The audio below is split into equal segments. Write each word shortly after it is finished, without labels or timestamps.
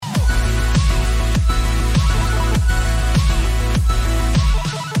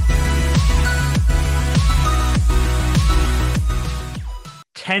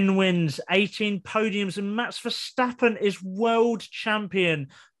10 wins, 18 podiums, and Max Verstappen is world champion.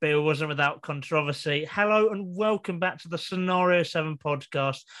 But it wasn't without controversy. Hello and welcome back to the Scenario 7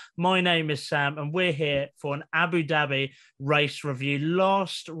 podcast. My name is Sam, and we're here for an Abu Dhabi race review,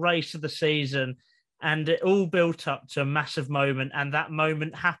 last race of the season. And it all built up to a massive moment, and that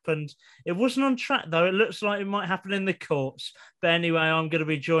moment happened. It wasn't on track, though. It looks like it might happen in the courts. But anyway, I'm going to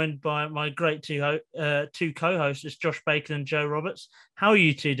be joined by my great two co-hosts, it's Josh Bacon and Joe Roberts. How are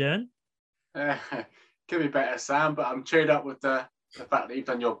you two doing? Could be better, Sam, but I'm cheered up with the fact that you've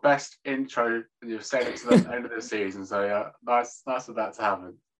done your best intro and you've said it to the end of the season. So, yeah, nice for that to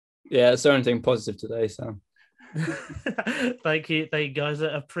happen. Yeah, it's the only thing positive today, Sam. Thank you guys.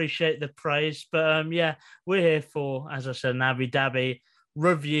 I appreciate the praise, but we're here for, as I said, an Abu Dhabi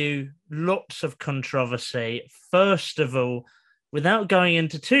review. Lots of controversy. First of all, without going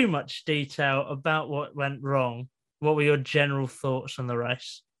into too much detail about what went wrong, what were your general thoughts on the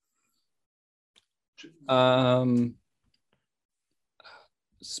race?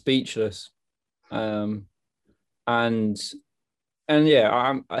 Speechless, and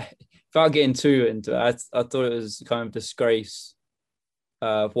yeah, without getting too into it, I thought it was kind of disgrace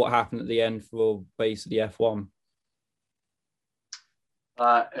of what happened at the end for basically F1.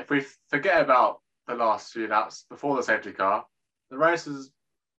 If we forget about the last few laps before the safety car, the race was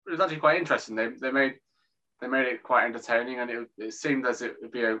actually quite interesting. They made it quite entertaining, and it seemed as it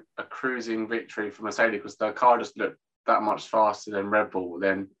would be a cruising victory for Mercedes because the car just looked that much faster than Red Bull.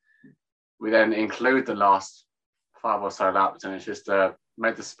 Then we include the last 5 or so laps, and it's just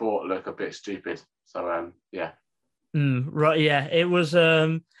made the sport look a bit stupid. So yeah. Right, yeah. It was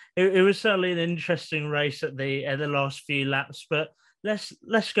it was certainly an interesting race at the last few laps, but let's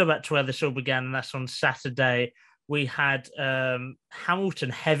go back to where this all began, and that's on Saturday. We had Hamilton,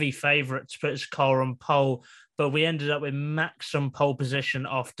 heavy favourite, to put his car on pole, but we ended up with Max on pole position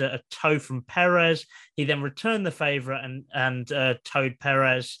after a tow from Perez. He then returned the favourite and towed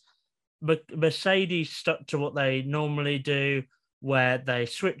Perez. But Mercedes stuck to what they normally do, where they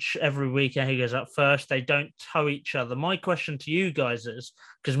switch every weekend. He goes up first. They don't tow each other. My question to you guys is,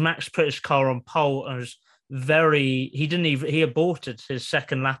 because Max put his car on pole and was he aborted his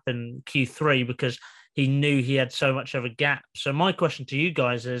second lap in Q3 because he knew he had so much of a gap. So my question to you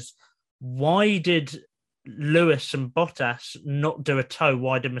guys is, why did Lewis and Bottas not do a tow?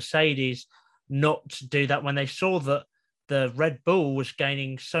 Why did Mercedes not do that when they saw that the Red Bull was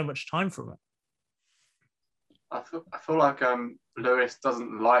gaining so much time from it? I feel like Lewis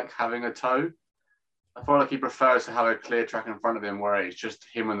doesn't like having a tow. I feel like he prefers to have a clear track in front of him where it's just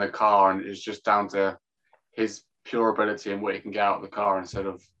him and the car, and it's just down to his pure ability and what he can get out of the car instead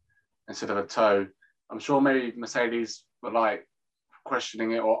of a tow. I'm sure maybe Mercedes were like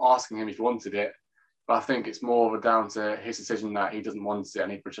questioning it or asking him if he wanted it, but I think it's more of a down to his decision that he doesn't want it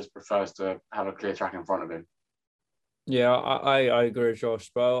and he just prefers to have a clear track in front of him. Yeah, I agree with Josh,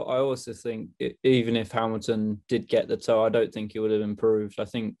 but I also think even if Hamilton did get the tow, I don't think it would have improved. I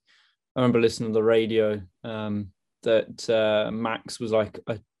remember listening to the radio that Max was like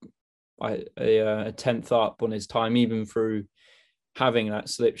a tenth up on his time, even through having that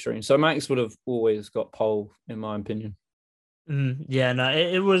slipstream. So Max would have always got pole, in my opinion.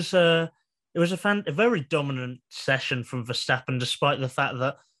 It was a very dominant session from Verstappen, despite the fact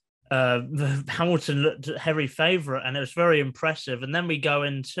that Hamilton looked heavy favourite, and it was very impressive. And then we go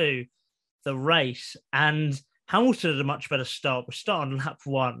into the race, and Hamilton had a much better start. We start on lap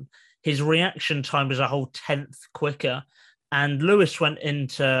 1. His reaction time was a whole 10th quicker, and Lewis went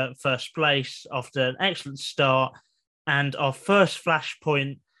into first place after an excellent start. And our first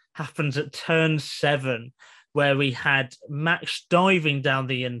flashpoint happens at turn 7, where we had Max diving down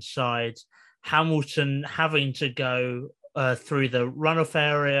the inside, Hamilton having to go through the runoff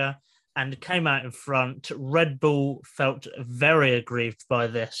area and came out in front. Red Bull felt very aggrieved by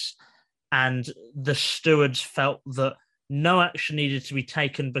this, and the stewards felt that no action needed to be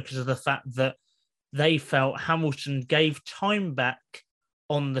taken because of the fact that they felt Hamilton gave time back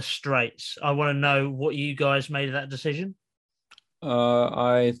on the straights. I want to know what you guys made of that decision.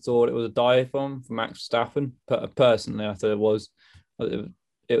 I thought it was a dive bomb for Max Verstappen. Personally, I thought it was.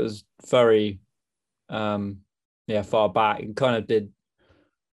 It was very far back. He kind of did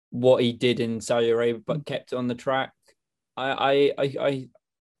what he did in Saudi Arabia, but kept it on the track. I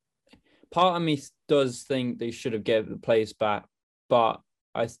part of me does think they should have given the place back, but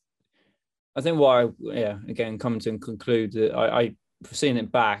I think again, coming to conclude that I seeing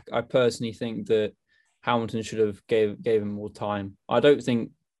it back, I personally think that Hamilton should have gave him more time. I don't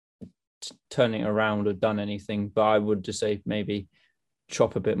think turning it around would have done anything, but I would just say maybe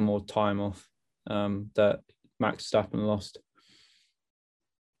chop a bit more time off that Max Verstappen lost.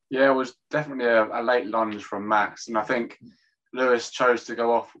 Yeah, it was definitely a late lunge from Max. And I think Lewis chose to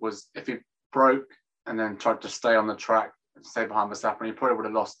go off was if he broke and then tried to stay on the track and stay behind Verstappen, he probably would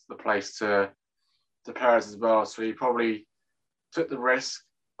have lost the place to Perez as well. So he probably took the risk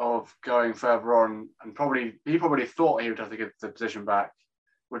of going further on, and he probably thought he would have to get the position back,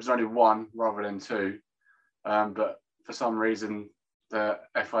 which is only one rather than two. But for some reason, the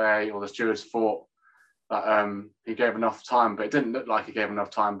FIA or the stewards thought that he gave enough time, but it didn't look like he gave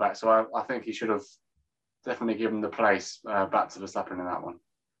enough time back. So I think he should have definitely given the place back to Verstappen in that one.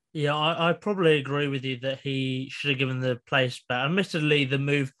 Yeah, I probably agree with you that he should have given the place back. Admittedly, the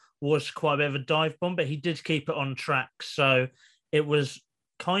move was quite a bit of a dive bomb, but he did keep it on track, so it was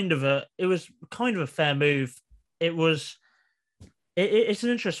kind of a fair move. It's an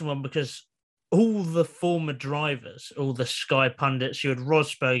interesting one because all the former drivers, all the Sky pundits, you had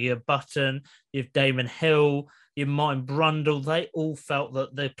Rosberg, you had Button, you have Damon Hill, you have Martin Brundle, they all felt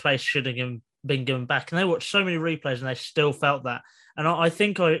that the place should have been given back. And they watched so many replays and they still felt that. And I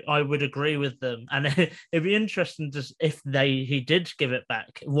think I would agree with them. And it'd be interesting to if he did give it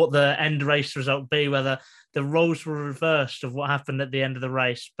back, what the end race result be, whether the roles were reversed of what happened at the end of the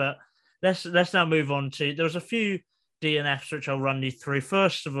race. But let's now move on to, there was a few DNFs, which I'll run you through.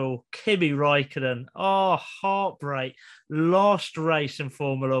 First of all, Kimi Räikkönen. Oh, heartbreak. Last race in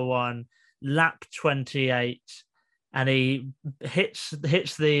Formula One, lap 28. And he hits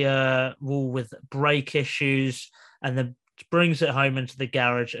the wall with brake issues and then brings it home into the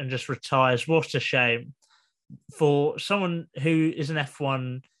garage and just retires. What a shame. For someone who is an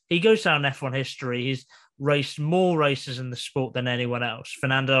F1, he goes down F1 history. He's raced more races in the sport than anyone else.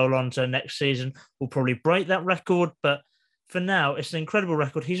 Fernando Alonso next season will probably break that record, but for now, it's an incredible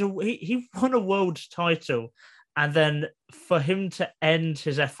record. He won a world title, and then for him to end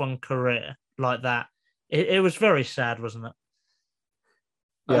his F1 career like that, it was very sad, wasn't it?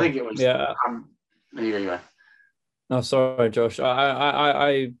 I think it was. Yeah. There you go. No, sorry, Josh.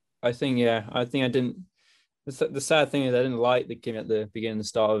 I think I didn't. The sad thing is I didn't like the Kimi at the beginning, the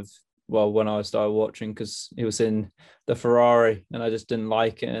start of, well, when I started watching, because he was in the Ferrari and I just didn't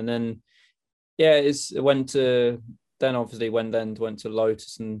like it. And then, it went to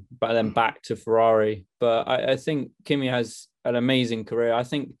Lotus and then back to Ferrari. But I think Kimi has an amazing career. I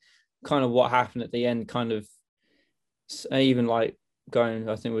think kind of what happened at the end kind of, even like going,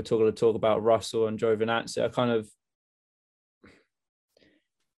 I think we're going to talk about Russell and Giovinazzi, I kind of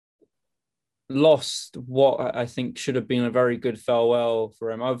lost what I think should have been a very good farewell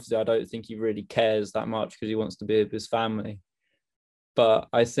for him. Obviously, I don't think he really cares that much because he wants to be with his family. But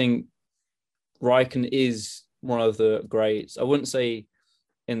I think Raikkonen is one of the greats. I wouldn't say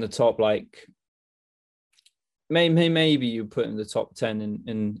in the top, like maybe you put in the top 10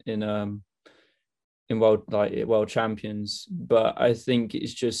 in world champions. But I think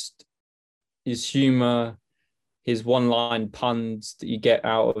it's just his humor, his one-line puns that you get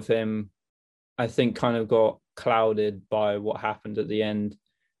out of him, I think kind of got clouded by what happened at the end.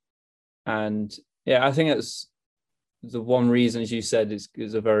 And I think that's the one reason, as you said,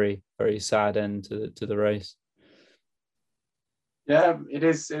 is a very, very sad end to the race. Yeah, it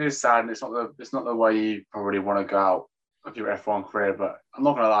is sad, and it's not the way you probably want to go out of your F1 career. But I'm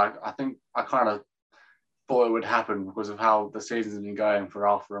not gonna lie, I think I kind of thought it would happen because of how the season's been going for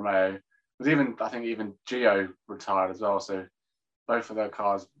Alfa Romeo. I think even Gio retired as well, so both of their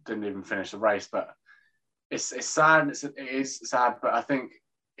cars didn't even finish the race. But it's sad. It is sad, but I think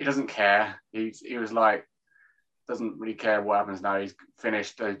he doesn't care. He was like, doesn't really care what happens now. He's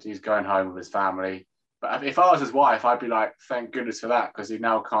finished. He's going home with his family. But if I was his wife, I'd be like, thank goodness for that, because he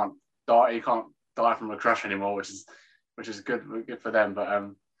now can't die. He can't die from a crash anymore, which is good for them. But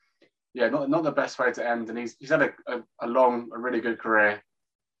not the best way to end. And he's had a really good career,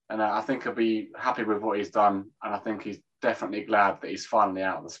 and I think he'll be happy with what he's done. And I think he's definitely glad that he's finally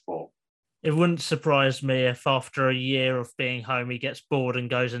out of the sport. It wouldn't surprise me if after a year of being home, he gets bored and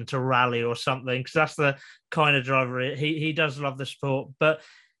goes into rally or something, because that's the kind of driver he does love the sport. But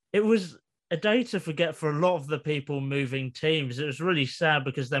it was a day to forget for a lot of the people moving teams. It was really sad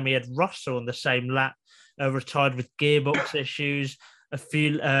because then we had Russell on the same lap, retired with gearbox issues. A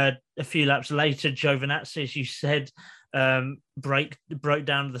few laps later, Giovinazzi, as you said, broke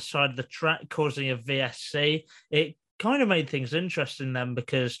down to the side of the track, causing a VSC. It kind of made things interesting then,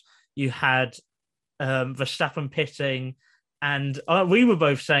 because you had Verstappen pitting, and we were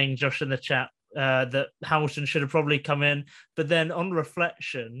both saying, Josh, in the chat, that Hamilton should have probably come in. But then on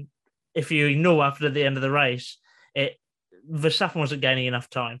reflection, if you ignore after the end of the race, Verstappen wasn't gaining enough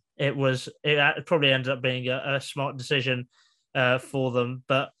time. It probably ended up being a smart decision for them.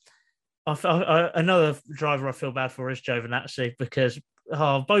 But another driver I feel bad for is Giovinazzi, because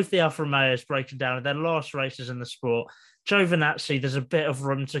both the Alfa Romeos breaking down in their last races in the sport. Giovinazzi, there's a bit of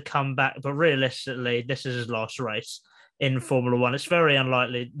room to come back, but realistically, this is his last race in Formula One. It's very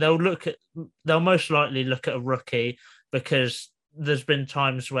unlikely. They'll most likely look at a rookie, because there's been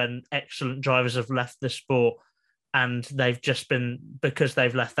times when excellent drivers have left the sport and because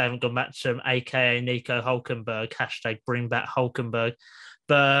they've left, they haven't gone back to him, aka Nico Hulkenberg, #bring back Hulkenberg.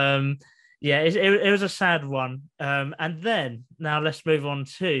 But it was a sad one. And then now let's move on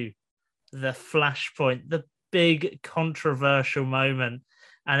to the flashpoint, the big controversial moment.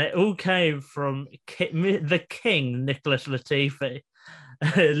 And it all came from the king, Nicholas Latifi,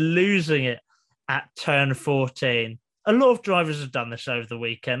 losing it at turn 14. A lot of drivers have done this over the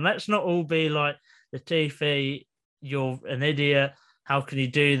weekend. Let's not all be like, Latifi, you're an idiot. How can you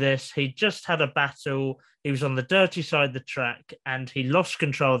do this? He just had a battle. He was on the dirty side of the track and he lost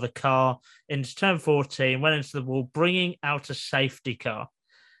control of the car into turn 14, went into the wall, bringing out a safety car.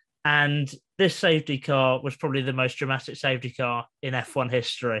 And this safety car was probably the most dramatic safety car in F1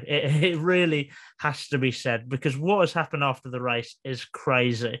 history. It really has to be said, because what has happened after the race is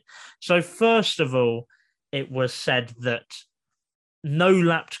crazy. So first of all, it was said that no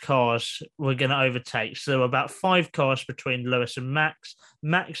lapped cars were going to overtake. So there were about 5 cars between Lewis and Max.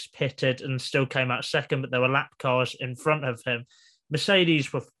 Max pitted and still came out second, but there were lapped cars in front of him.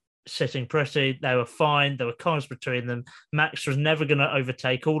 Mercedes were sitting pretty. They were fine. There were cars between them. Max was never going to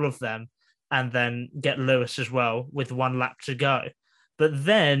overtake all of them and then get Lewis as well with 1 lap to go. But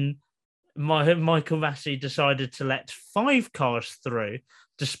then Michael Massey decided to let 5 cars through,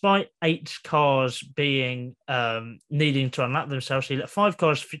 despite 8 cars being needing to unlap themselves. He let 5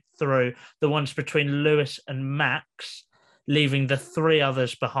 cars through, the ones between Lewis and Max, leaving the 3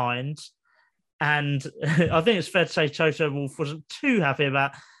 others behind. And I think it's fair to say Toto Wolff wasn't too happy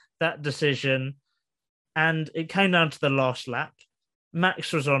about that decision. And it came down to the last lap.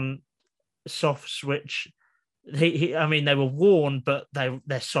 Max was on softs, which they were worn, but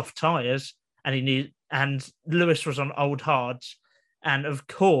they're soft tyres, and Lewis was on old hards. And of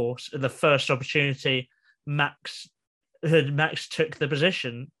course, the first opportunity, Max took the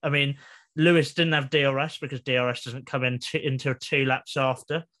position. I mean, Lewis didn't have DRS because DRS doesn't come in until 2 laps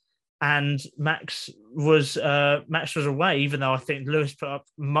after. And Max was away, even though I think Lewis put up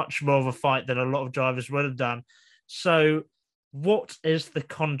much more of a fight than a lot of drivers would have done. So what is the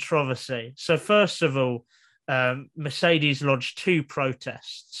controversy? So first of all, Mercedes lodged 2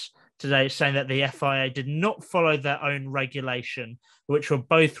 protests today saying that the FIA did not follow their own regulation, which were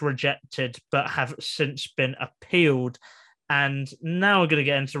both rejected but have since been appealed. And now we're going to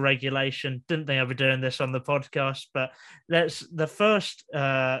get into regulation. Didn't think I'd be doing this on the podcast, but the first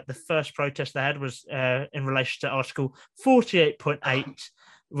protest they had was in relation to Article 48.8,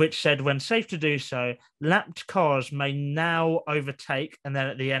 which said when safe to do so, lapped cars may now overtake. And then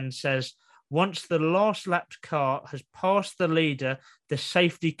at the end says, once the last lapped car has passed the leader, the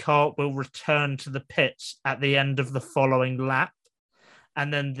safety car will return to the pits at the end of the following lap.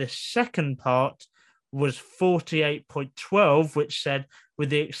 And then the second part was 48.12, which said, with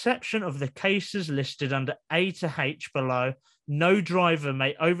the exception of the cases listed under A to H below, no driver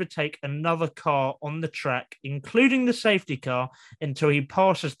may overtake another car on the track, including the safety car, until he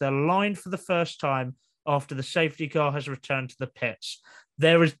passes the line for the first time after the safety car has returned to the pits.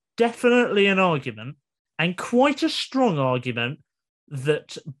 There is definitely an argument, and quite a strong argument,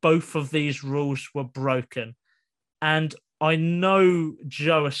 that both of these rules were broken. And I know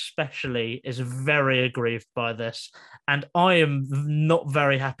Joe especially is very aggrieved by this, and I am not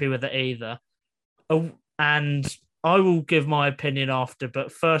very happy with it either. And I will give my opinion after,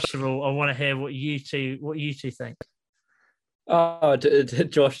 but first of all, I want to hear what you two think.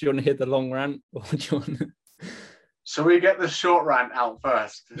 Josh, do you want to hear the long rant? Or do you want to... Shall we get the short rant out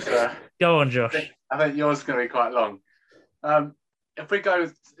first? Go on, Josh. I think yours is going to be quite long. If we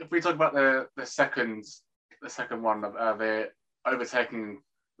talk about the second one, the overtaking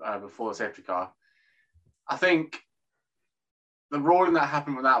before the safety car, I think the ruling that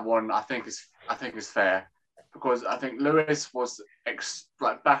happened with that one, I think is fair, because I think Lewis was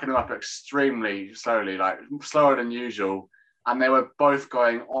backing him up extremely slowly, like slower than usual, and they were both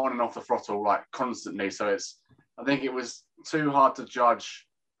going on and off the throttle like constantly. So I think it was too hard to judge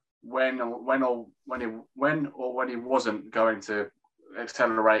when he wasn't going to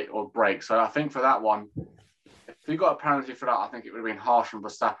accelerate or brake. So I think for that one, if he got a penalty for that, I think it would have been harsh on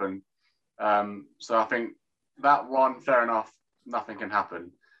Verstappen. So I think that one, fair enough, nothing can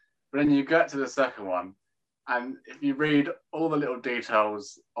happen. But then you get to the second one, and if you read all the little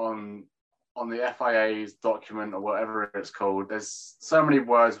details on the FIA's document or whatever it's called, there's so many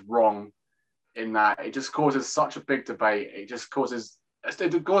words wrong in that. It just causes such a big debate. It just causes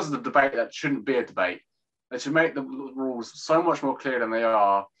it causes a debate that shouldn't be a debate. They should make the rules so much more clear than they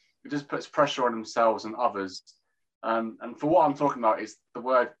are. It just puts pressure on themselves and others. And for what I'm talking about is the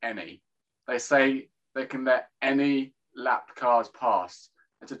word any. They say they can let any lapped cars pass.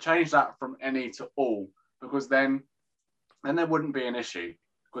 And to change that from any to all, because then there wouldn't be an issue.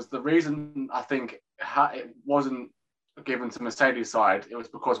 Because the reason I think it wasn't given to Mercedes' side, it was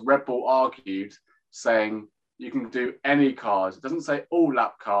because Red Bull argued saying you can do any cars. It doesn't say all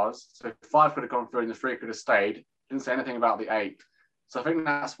lap cars. So 5 could have gone through and the 3 could have stayed. It didn't say anything about the 8. So I think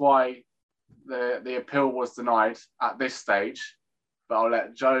that's why the appeal was denied at this stage. But I'll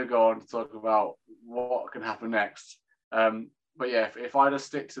let Joe go on to talk about what can happen next. But yeah, if I just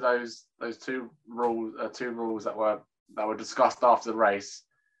stick to those two rules that were discussed after the race,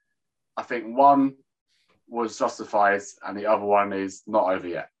 I think one was justified and the other one is not over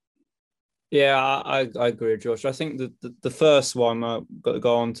yet. Yeah, I agree with Josh. I think the first one I've got to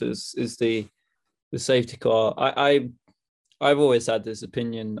go on to is the safety car. I've always had this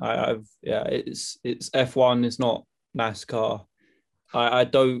opinion. It's F1. It's not NASCAR. I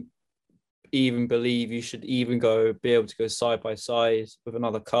don't even believe you should even be able to go side by side with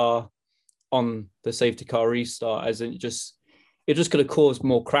another car on the safety car restart, as it just could have caused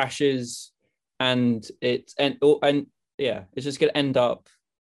more crashes, and it's just going to end up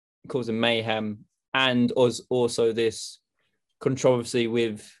causing mayhem, and also this controversy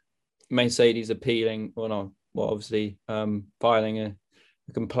with Mercedes appealing, obviously filing a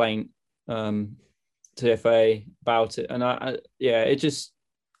complaint to the FIA about it, and it just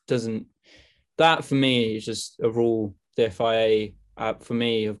doesn't. That for me is just a rule the FIA for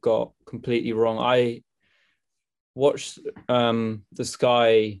me have got completely wrong. I watched the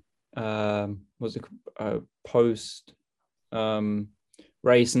Sky post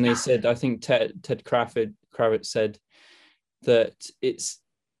race, and they said, I think Ted Kravitz said that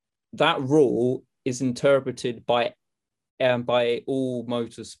that rule is interpreted by all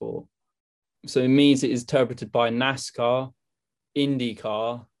motorsport. So it means it is interpreted by NASCAR,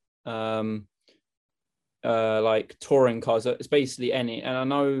 IndyCar, like touring cars. It's basically any. And I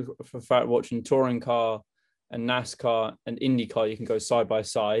know for a fact watching touring car and NASCAR and IndyCar, you can go side by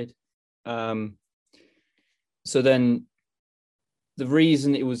side. So then the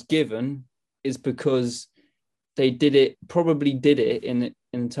reason it was given is because they probably did it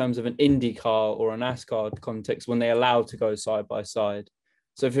in terms of an IndyCar or a NASCAR context when they allowed to go side by side.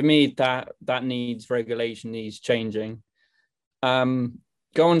 So for me, that needs regulation, needs changing. Go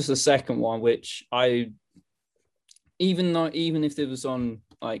on to the second one, which even if it was on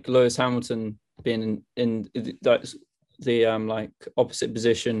like Lewis Hamilton being in the like opposite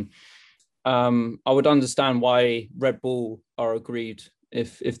position, I would understand why Red Bull are aggrieved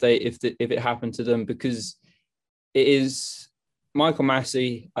if it happened to them, because it is Michael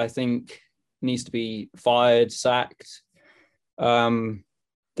Massey, I think, needs to be fired, sacked.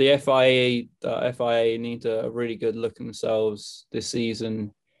 The FIA need a really good look at themselves this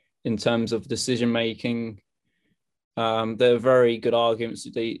season in terms of decision making. There are very good arguments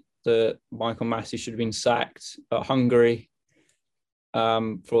that Michael Massey should have been sacked at Hungary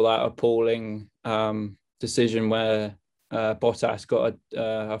for that appalling decision where Bottas got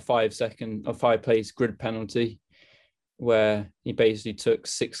a 5 place grid penalty where he basically took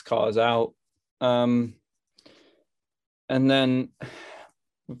 6 cars out. And then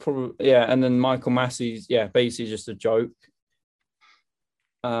Michael Massey's basically just a joke.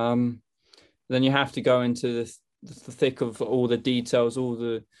 Then you have to go into the thick of all the details, all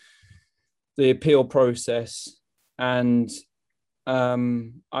the appeal process, and I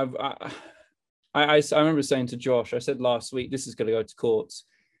remember saying to Josh, I said last week, this is going to go to courts.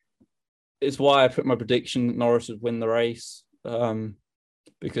 It's why I put my prediction Norris would win the race,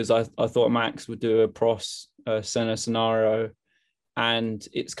 because I thought Max would do a Prost Senna scenario, and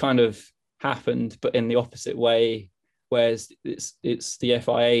it's kind of happened, but in the opposite way, whereas it's the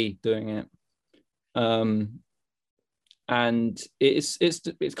FIA doing it. And it's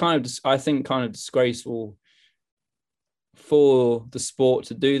kind of, I think, kind of disgraceful for the sport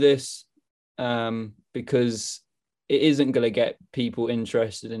to do this, because it isn't going to get people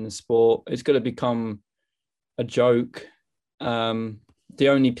interested in the sport. It's going to become a joke. The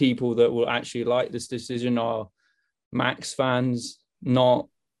only people that will actually like this decision are Max fans, not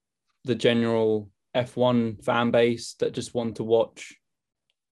the general F1 fan base that just want to watch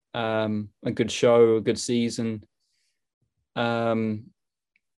a good show, a good season.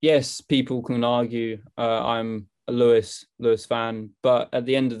 Yes, people can argue I'm a Lewis fan, but at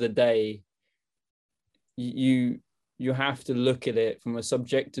the end of the day, you have to look at it from a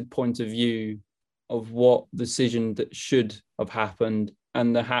subjective point of view of what decision that should have happened,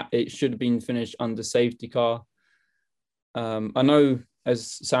 and it should have been finished under safety car. I know,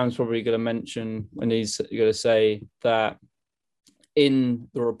 as Sam's probably going to mention, when he's going to say that in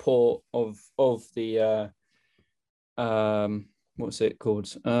the report of the what's it called?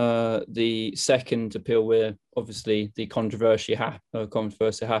 The second appeal, where obviously the controversy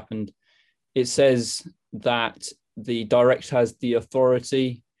happened. It says that the director has the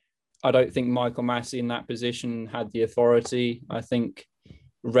authority. I don't think Michael Massey in that position had the authority. I think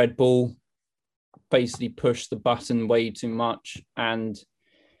Red Bull basically pushed the button way too much. And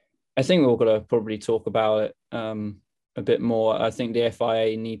I think we're going to probably talk about it a bit more. I think the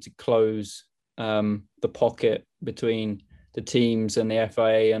FIA need to close the pocket between the teams and the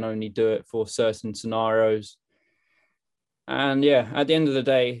FIA and only do it for certain scenarios. And yeah, at the end of the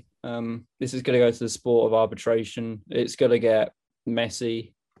day, this is going to go to the sport of arbitration. It's going to get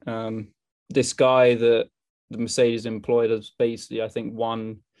messy. This guy that the Mercedes employed has basically, I think,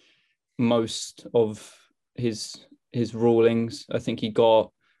 won most of his rulings. I think he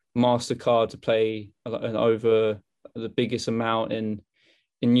got MasterCard to pay over the biggest amount in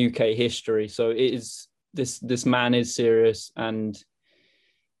UK history. So it is this man is serious, and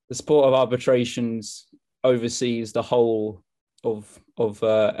the sport of arbitrations oversees the whole of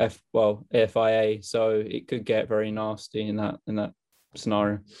FIA. So it could get very nasty in that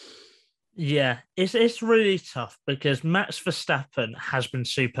scenario. Yeah, it's really tough because Max Verstappen has been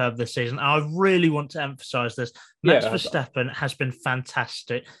superb this season. I really want to emphasize this. Max Verstappen has been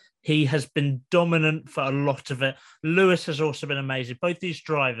fantastic. He has been dominant for a lot of it. Lewis has also been amazing. Both these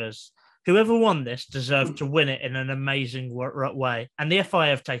drivers, whoever won this, deserved to win it in an amazing way. And the FIA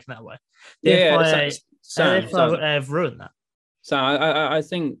have taken that away. The FIA have ruined that. So I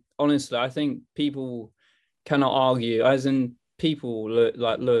think, honestly, I think people cannot argue, as in people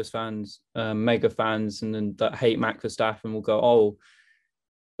like Lewis fans, mega fans, and then that hate Max Verstappen will go, oh,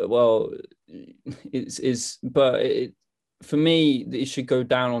 well, for me, it should go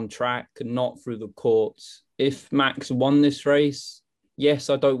down on track and not through the courts. If Max won this race,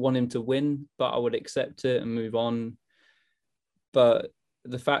 yes, I don't want him to win, but I would accept it and move on. But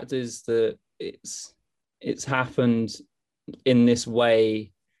the fact is that it's happened in this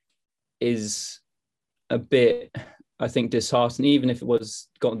way is a bit, I think, disheartening. Even if it was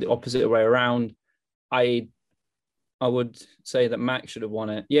gone the opposite way around, I would say that Max should have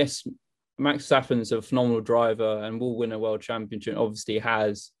won it. Yes, Max Verstappen's a phenomenal driver and will win a world championship. Obviously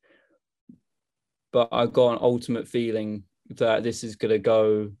has, but I got an ultimate feeling that this is going to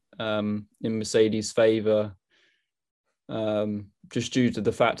go in Mercedes' favour, just due to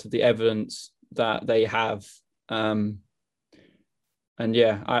the fact of the evidence that they have. And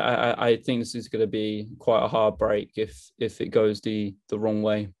yeah, I think this is going to be quite a hard break if it goes the wrong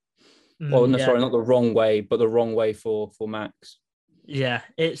way. Sorry, not the wrong way, but the wrong way for Max. Yeah,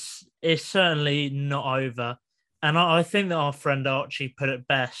 it's certainly not over. And I think that our friend Archie put it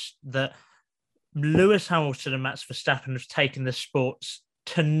best, that Lewis Hamilton and Max Verstappen have taken the sports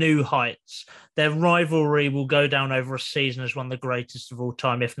to new heights. Their rivalry will go down over a season as one of the greatest of all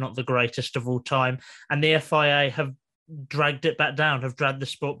time, if not the greatest of all time. And the FIA have dragged it back down, have dragged the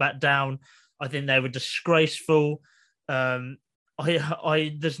sport back down. I think they were disgraceful. There's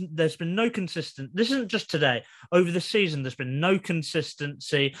been no consistent. This isn't just today. Over the season, there's been no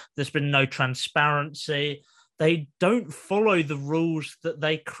consistency. There's been no transparency. They don't follow the rules that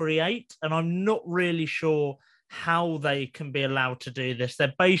they create, and I'm not really sure how they can be allowed to do this.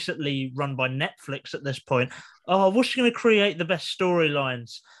 They're basically run by Netflix at this point. Oh, what's going to create the best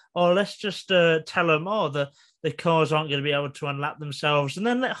storylines? Oh, let's just tell them, the cars aren't going to be able to unlap themselves, and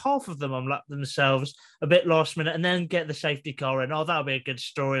then let half of them unlap themselves a bit last minute and then get the safety car in. Oh, that'll be a good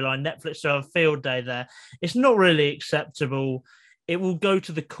storyline. Netflix will have a field day there. It's not really acceptable. It will go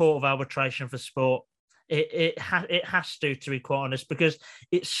to the court of arbitration for sport. It has to be quite honest, because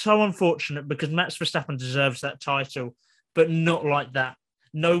it's so unfortunate, because Max Verstappen deserves that title, but not like that.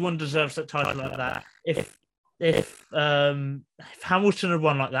 No one deserves that title like that. If Hamilton had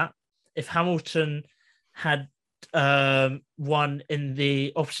won like that, if Hamilton had won in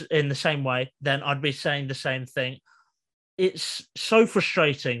the same way, then I'd be saying the same thing. It's so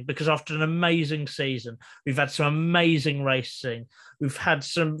frustrating because after an amazing season, we've had some amazing racing, we've had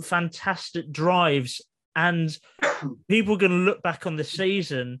some fantastic drives, and people are going to look back on the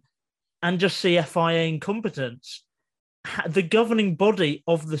season and just see FIA incompetence. The governing body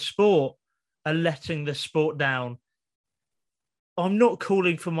of the sport are letting the sport down. I'm not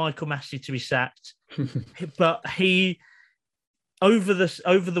calling for Michael Massey to be sacked, but he, over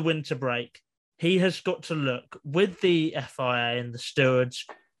the winter break, he has got to look with the FIA and the stewards.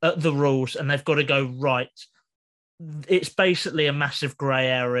 at the rules and they've got to go, right, it's basically a massive grey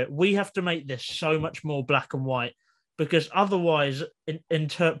area. We have to make this so much more black and white, because otherwise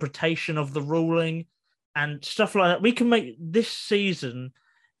interpretation of the ruling and stuff like that, we can make this season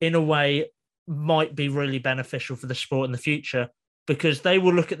in a way might be really beneficial for the sport in the future, because they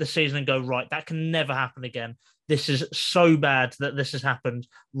will look at the season and go, right, that can never happen again. This is so bad that this has happened.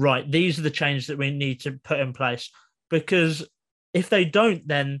 Right, these are the changes that we need to put in place. Because if they don't,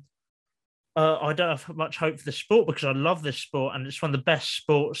 then I don't have much hope for the sport, because I love this sport and it's one of the best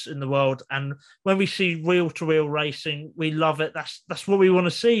sports in the world. And when we see reel-to-reel racing, we love it. That's what we want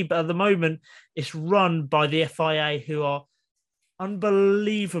to see. But at the moment, it's run by the FIA, who are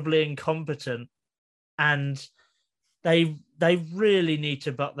unbelievably incompetent, and they really need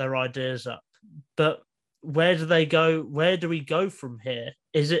to butt their ideas up. But where do they go? Where do we go from here?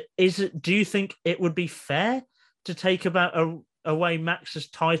 Is it? Do you think it would be fair to take away Max's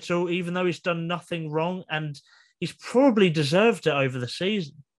title, even though he's done nothing wrong and he's probably deserved it over the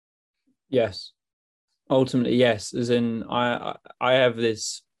season? Yes, ultimately, yes. As in, I have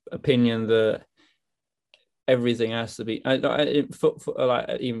this opinion that everything has to be like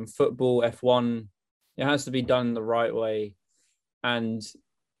even football, F1. It has to be done the right way, and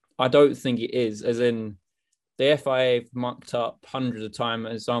I don't think it is. As in, the FIA have mucked up hundreds of times.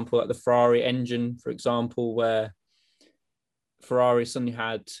 An example, like the Ferrari engine, for example, where Ferrari suddenly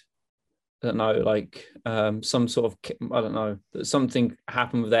had, I don't know, like some sort of, I don't know, something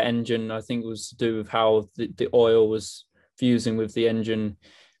happened with their engine. I think it was to do with how the oil was fusing with the engine.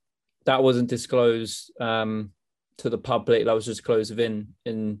 That wasn't disclosed to the public. That was just disclosed within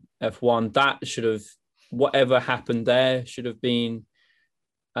in F1. That should have, whatever happened there should have been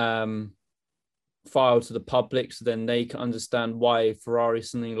filed to the public, so then they can understand why Ferrari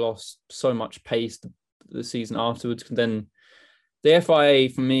suddenly lost so much pace the season afterwards. And then the FIA,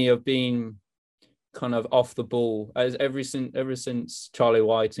 for me, have been kind of off the ball as ever since Charlie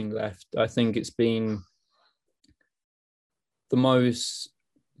Whiting left. I think it's been the most,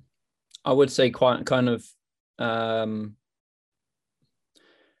 I would say, quite kind of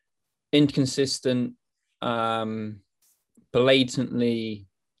inconsistent, blatantly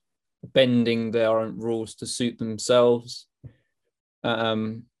bending their own rules to suit themselves,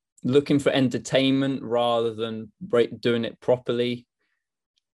 looking for entertainment rather than doing it properly.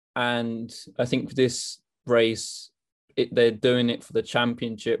 And I think this race, they're doing it for the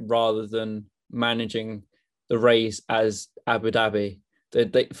championship rather than managing the race as Abu Dhabi.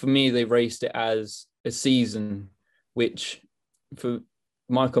 For me, they raced it as a season, which for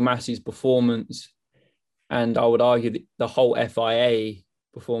Michael Massey's performance, and I would argue the whole FIA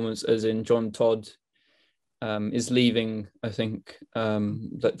performance, as in John Todd is leaving, I think,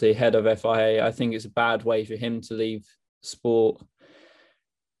 that the head of FIA, I think it's a bad way for him to leave sport.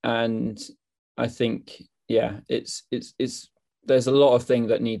 And I think, yeah, it's there's a lot of things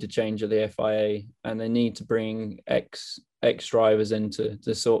that need to change at the FIA, and they need to bring ex drivers in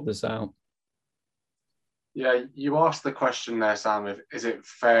to sort this out. Yeah, you asked the question there, Sam, is it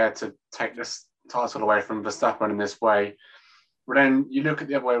fair to take this title away from Verstappen in this way? But then you look at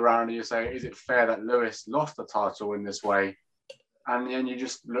the other way around and you say, is it fair that Lewis lost the title in this way? And then you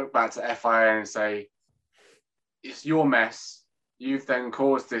just look back to FIA and say, it's your mess. You've then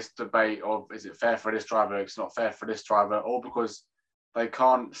caused this debate of, is it fair for this driver? It's not fair for this driver, all because they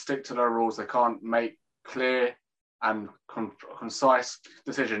can't stick to their rules. They can't make clear and concise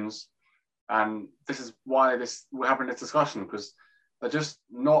decisions. And this is why we're having this discussion, because they're just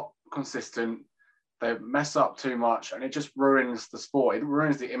not consistent. They mess up too much, and it just ruins the sport. It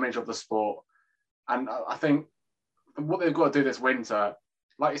ruins the image of the sport. And I think what they've got to do this winter,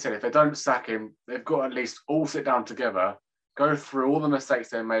 like you said, if they don't sack him, they've got to at least all sit down together, go through all the mistakes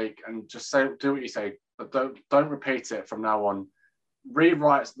they make, and just do what you say, but don't repeat it from now on.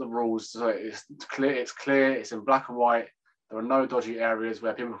 Rewrite the rules so it's clear, it's in black and white. There are no dodgy areas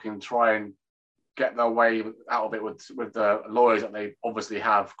where people can try and get their way out of it with the lawyers that they obviously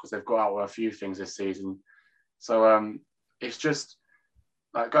have, because they've got out with a few things this season. So it's just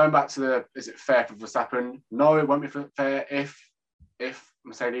like going back to is it fair for Verstappen? No, it won't be fair if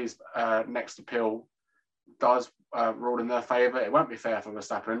Mercedes next appeal does rule in their favour. It won't be fair for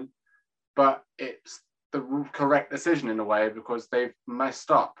Verstappen, but it's the correct decision in a way, because they've messed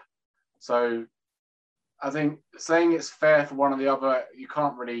up. So I think saying it's fair for one or the other, you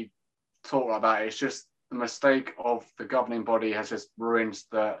can't really talk like that. It's just the mistake of the governing body has just ruined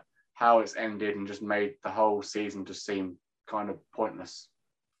how it's ended and just made the whole season just seem kind of pointless.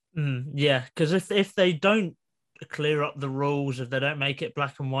 Yeah, because if they don't clear up the rules, if they don't make it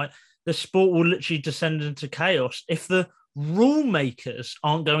black and white, the sport will literally descend into chaos. If the rule makers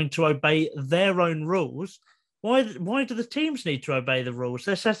aren't going to obey their own rules, why do the teams need to obey the rules?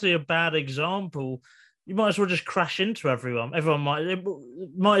 They're setting a bad example. You might as well just crash into everyone. Everyone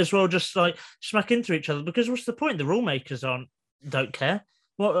might as well just like smack into each other, because what's the point? The rule makers don't care.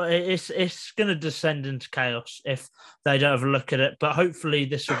 Well, it's going to descend into chaos if they don't have a look at it. But hopefully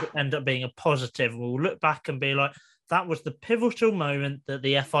this will end up being a positive. We'll look back and be like, that was the pivotal moment that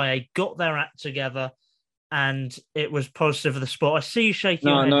the FIA got their act together, and it was positive for the sport. I see you shaking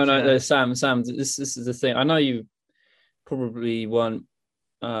your head. No, Sam, this is the thing. I know you probably weren't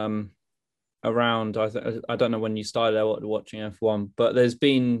around. I don't know when you started watching F1, but there's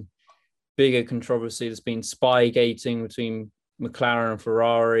been bigger controversy. There's been spygating between McLaren and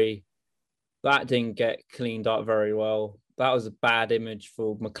Ferrari. That didn't get cleaned up very well. That was a bad image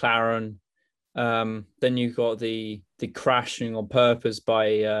for McLaren. Then you got the crashing on purpose by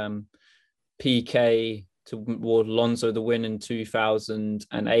PK toward Alonso, the win in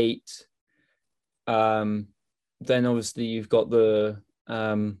 2008. Then obviously you've got the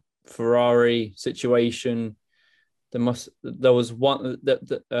Ferrari situation. There was one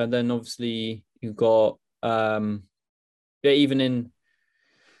that then obviously you got even in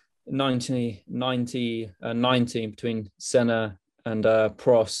 1990 between Senna and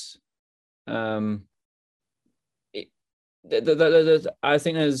Prost. I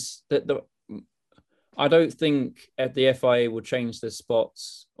think I don't think the FIA will change their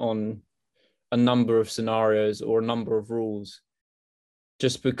spots on a number of scenarios or a number of rules,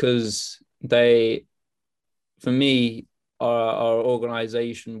 just because they, for me, are an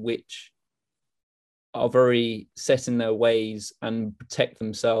organisation which are very set in their ways and protect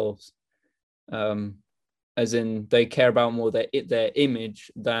themselves. As in, they care about more their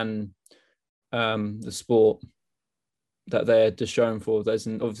image than the sport that they're just showing for. As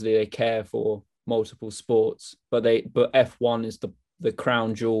in, obviously, they care for multiple sports, but F1 is the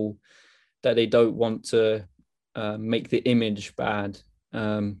crown jewel that they don't want to make the image bad.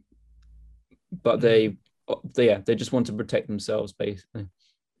 But they just want to protect themselves, basically.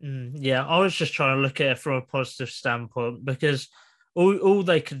 Yeah, I was just trying to look at it from a positive standpoint, because all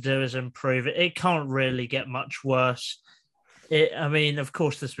they could do is improve it. It can't really get much worse. I mean, of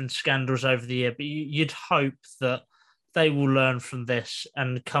course, there's been scandals over the year, but you'd hope that they will learn from this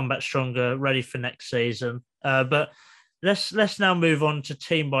and come back stronger, ready for next season. But let's now move on to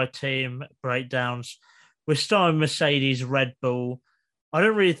team by team breakdowns. We're starting Mercedes, Red Bull. I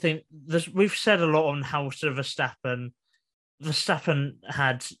don't really think we've said a lot on Hamilton, Verstappen. Verstappen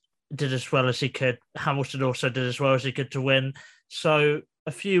did as well as he could. Hamilton also did as well as he could to win. So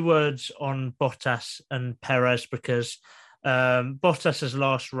a few words on Bottas and Perez, because Bottas's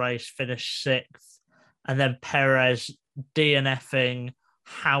last race finished 6th, and then Perez DNFing.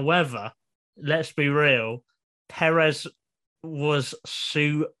 However, let's be real, Perez was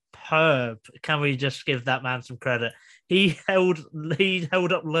superb. Can we just give that man some credit? He held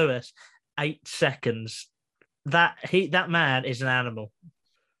up Lewis 8 seconds. That man is an animal.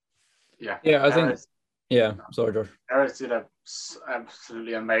 Yeah, I think. Yeah, sorry, Josh. Perez did an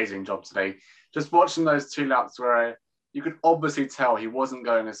absolutely amazing job today. Just watching those 2 laps where you could obviously tell he wasn't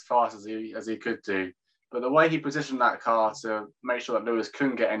going as fast as he could do, but the way he positioned that car to make sure that Lewis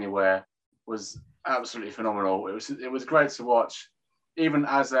couldn't get anywhere was absolutely phenomenal. It was great to watch. Even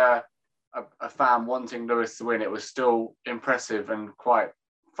as a fan wanting Lewis to win, it was still impressive and quite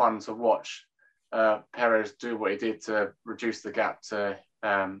fun to watch Perez do what he did to reduce the gap to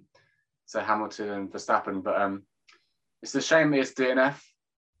Hamilton and Verstappen. But it's a shame that it's DNF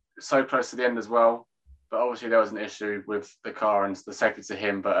so close to the end as well. But obviously there was an issue with the car and the safety to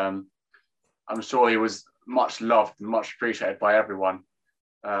him. But I'm sure he was much loved and much appreciated by everyone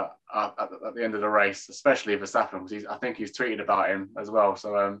at the end of the race, especially Verstappen, because I think he's tweeted about him as well.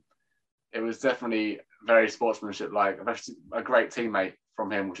 So it was definitely very sportsmanship-like, a great teammate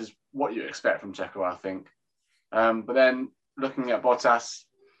from him, which is what you expect from Checo, I think. But then looking at Bottas,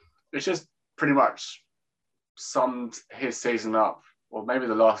 it's just pretty much summed his season up, or maybe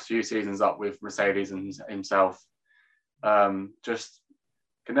the last few seasons up with Mercedes and himself. Just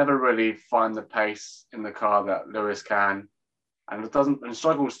can never really find the pace in the car that Lewis can, and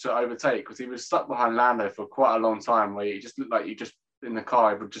struggles to overtake, because he was stuck behind Lando for quite a long time, where he just looked like in the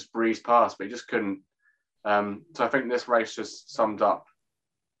car, he would just breeze past, but he just couldn't. So I think this race just summed up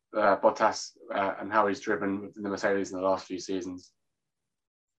Bottas and how he's driven within the Mercedes in the last few seasons.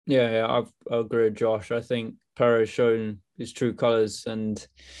 Yeah, I agree with Josh. I think Perez shown his true colours, and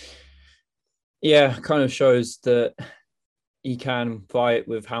kind of shows that he can fight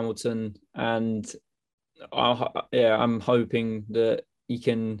with Hamilton, and I'm hoping that he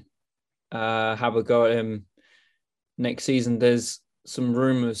can have a go at him next season. There's some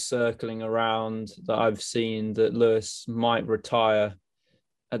rumors circling around that I've seen that Lewis might retire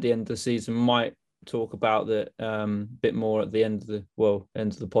at the end of the season. Might talk about that a bit more at the end of the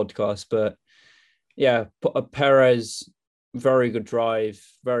podcast. But yeah, Perez, very good drive,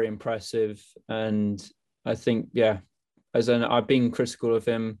 very impressive, and I think I've been critical of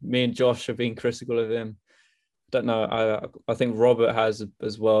him. Me and Josh have been critical of him. Don't know. I think Robert has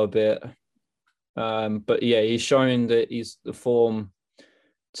as well a bit. But yeah, he's showing that he's the form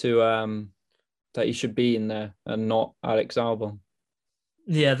to that he should be in there and not Alex Albon.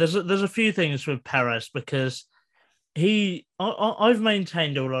 Yeah, there's a few things with Perez because I've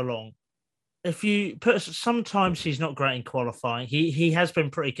maintained all along. If you put sometimes he's not great in qualifying. He has been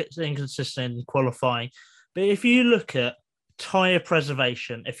pretty inconsistent in qualifying, but if you look at tyre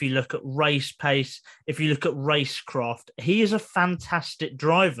preservation, if you look at race pace, if you look at racecraft, he is a fantastic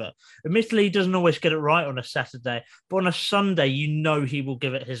driver. Admittedly, he doesn't always get it right on a Saturday, but on a Sunday, he will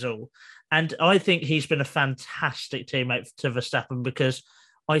give it his all. And I think he's been a fantastic teammate to Verstappen because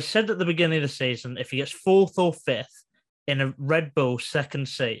I said at the beginning of the season, if he gets fourth or fifth in a Red Bull second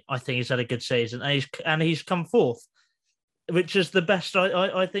seat, I think he's had a good season. And he's come fourth, which is the best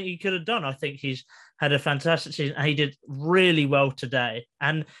I think he could have done. I think he's had a fantastic season and he did really well today.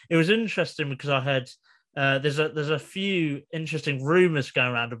 And it was interesting because I heard there's a few interesting rumors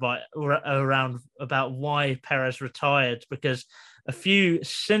going around about why Perez retired, because a few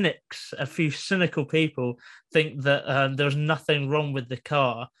cynical people think that there was nothing wrong with the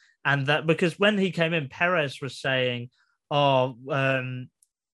car, and that because when he came in, Perez was saying, why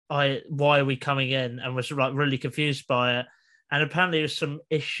are we coming in, and was like really confused by it. And apparently it was some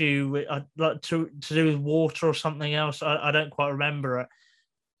issue to do with water or something else. I don't quite remember it.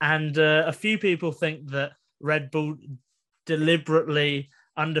 And a few people think that Red Bull deliberately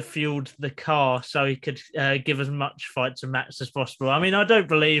underfueled the car so he could give as much fight to Max as possible. I mean, I don't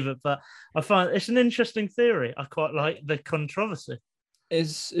believe it, but I find it's an interesting theory. I quite like the controversy.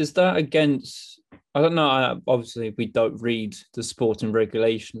 Is that against? I don't know. Obviously, we don't read the sporting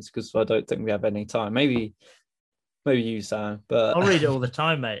regulations because I don't think we have any time. Maybe you, Sam. But I'll read it all the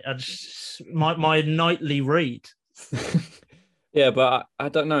time, mate. My nightly read. Yeah, but I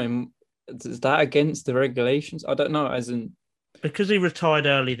don't know. Is that against the regulations? I don't know. As in, because he retired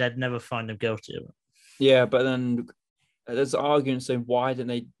early, they'd never find him guilty of it. Yeah, but then there's arguments saying why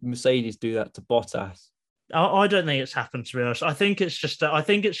didn't Mercedes do that to Bottas? I don't think it's happened, to be honest. I think it's just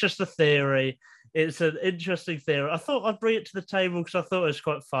a theory. It's an interesting theory. I thought I'd bring it to the table because I thought it was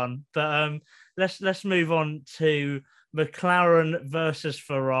quite fun. But let's move on to McLaren versus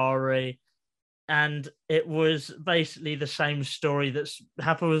Ferrari. And it was basically the same story that's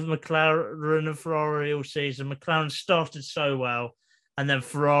happened with McLaren and Ferrari all season. McLaren started so well, and then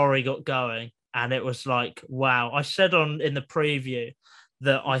Ferrari got going. And it was like, wow. I said in the preview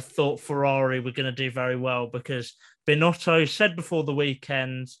that I thought Ferrari were going to do very well because Binotto said before the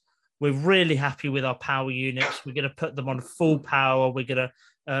weekend, we're really happy with our power units. We're going to put them on full power. We're going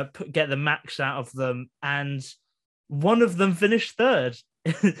to get the max out of them. And one of them finished third,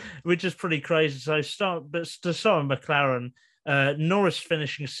 which is pretty crazy. To start with McLaren, Norris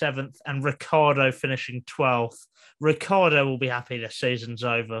finishing 7th and Ricciardo finishing 12th. Ricciardo will be happy this season's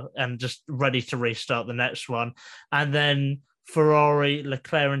over and just ready to restart the next one. And then Ferrari,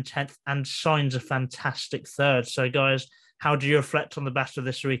 Leclerc in 10th, and Sainz a fantastic third. So, guys, how do you reflect on the battle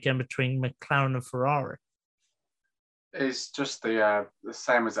this weekend between McLaren and Ferrari? It's just the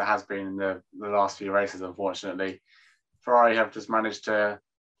same as it has been in the last few races, unfortunately. Ferrari have just managed to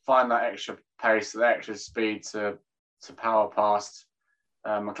find that extra pace, that extra speed to power past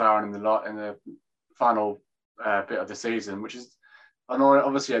McLaren in the final bit of the season, which is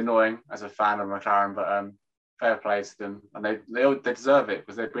obviously annoying as a fan of McLaren, but fair play to them, and they deserve it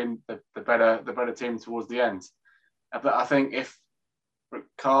because they've been the better team towards the end. But I think if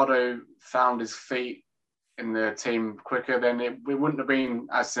Ricciardo found his feet in the team quicker, then it wouldn't have been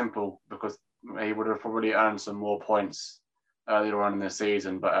as simple because he would have probably earned some more points earlier on in the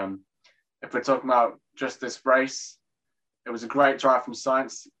season. But if we're talking about just this race, it was a great drive from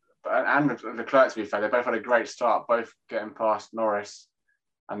Sainz and Leclerc, to be fair. They both had a great start, both getting past Norris.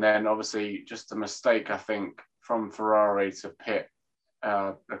 And then obviously just a mistake, I think, from Ferrari to pit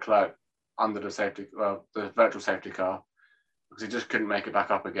Leclerc under the virtual safety car, because he just couldn't make it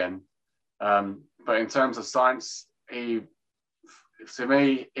back up again. But in terms of Sainz, to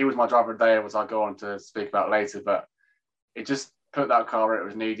me, he was my driver of the day, as I'll go on to speak about later, but he just put that car where it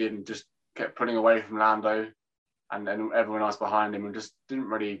was needed and just kept pulling away from Lando and then everyone else behind him and just didn't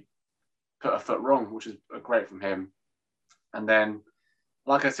really put a foot wrong, which is great from him. And then,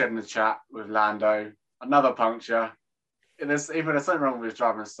 like I said in the chat with Lando, another puncture. there's something wrong with his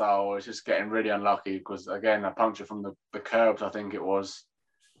driving style, or it's just getting really unlucky because, again, a puncture from the curbs, I think it was.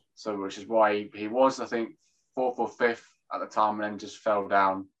 So, which is why he was, I think, 4th or 5th at the time, and then just fell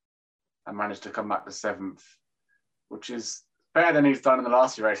down and managed to come back to 7th, which is better than he's done in the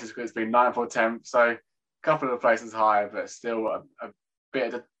last few races because it's been 9th or 10th. So, a couple of places higher, but still a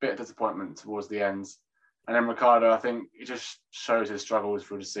bit of disappointment towards the end. And then Ricciardo, I think he just shows his struggles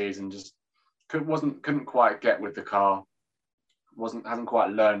through the season. Just couldn't quite get with the car. Hasn't quite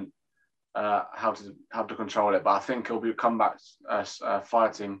learned how to control it. But I think he'll come back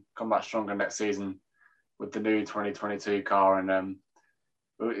stronger next season with the new 2022 car. And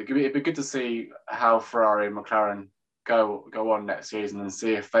it'd be good to see how Ferrari and McLaren go on next season and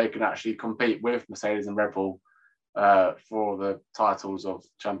see if they can actually compete with Mercedes and Red Bull for the titles of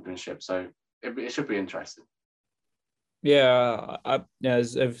championship. So it should be interesting. Yeah, I don't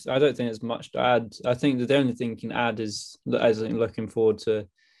think there's much to add. I think that the only thing you can add is looking forward to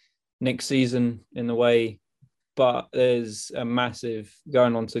next season in a way, but there's a massive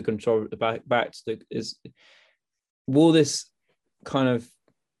going on to control back to will this kind of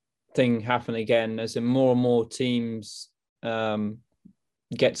thing happen again as in more and more teams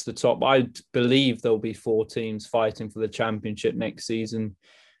get to the top? I believe there'll be 4 teams fighting for the championship next season.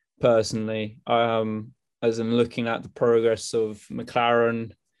 Personally, as in looking at the progress of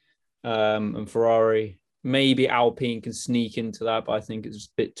McLaren and Ferrari, maybe Alpine can sneak into that, but I think it's a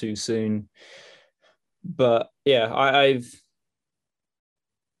bit too soon. But yeah,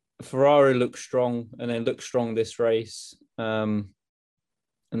 Ferrari looked strong, and they looked strong this race. And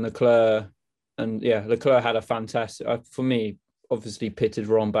Leclerc had a fantastic, for me, obviously pitted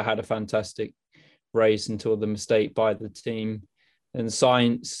wrong, but had a fantastic race until the mistake by the team. And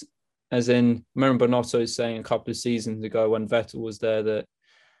Sainz, as in, I remember Bonotto saying a couple of seasons ago when Vettel was there that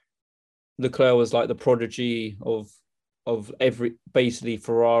Leclerc was like the prodigy of basically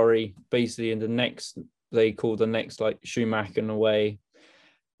Ferrari, basically in the next, they call the next like Schumacher in a way.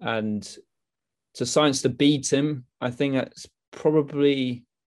 And to Sainz to beat him, I think that's probably,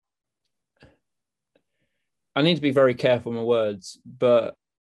 I need to be very careful with my words, but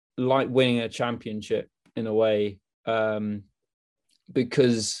like winning a championship in a way,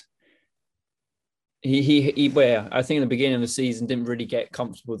 because he I think in the beginning of the season didn't really get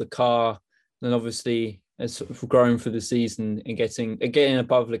comfortable with the car. Then obviously as sort of growing through the season and getting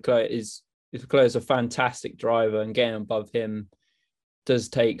above Leclerc Leclerc is a fantastic driver, and getting above him does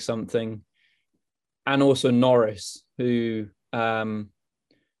take something. And also Norris, who had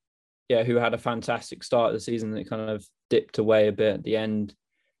a fantastic start of the season that kind of dipped away a bit at the end.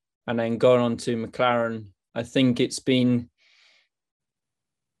 And then going on to McLaren, I think it's been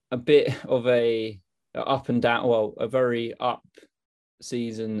a bit of a up and down, a very up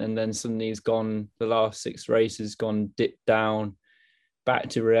season, and then suddenly he's gone, the last 6 races gone dipped down back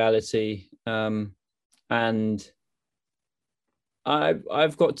to reality. And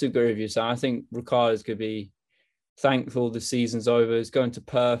I've got to agree with you, Sam. I think Ricciardo's going to be thankful the season's over. He's going to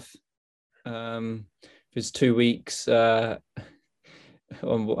Perth for his 2 weeks. 2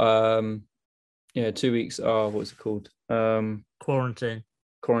 weeks. What's it called? Quarantine.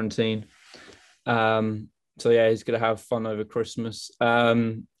 So yeah, he's going to have fun over Christmas.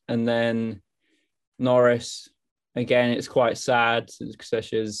 And then Norris, again, it's quite sad,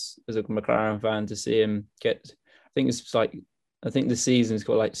 especially as a McLaren fan, to see him get. I think the season's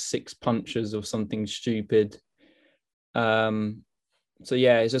got like 6 punches or something stupid. So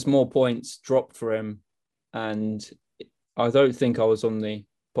yeah, it's just more points dropped for him. And I don't think I was on the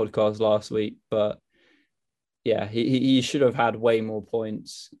podcast last week, but yeah, he should have had way more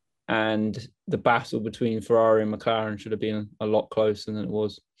points. And the battle between Ferrari and McLaren should have been a lot closer than it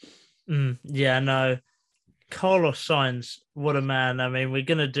was. Carlos Sainz, what a man. I mean, we're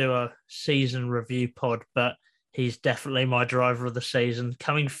going to do a season review pod, but he's definitely my driver of the season.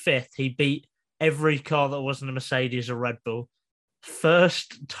 Coming 5th, he beat every car that wasn't a Mercedes or Red Bull.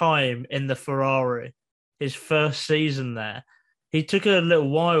 First time in the Ferrari, his first season there. He took a little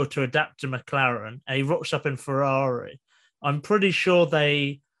while to adapt to McLaren, and he rocks up in Ferrari. I'm pretty sure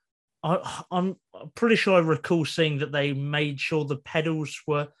I recall seeing that they made sure the pedals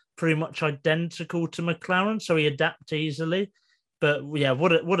were pretty much identical to McLaren, so he adapted easily. But yeah,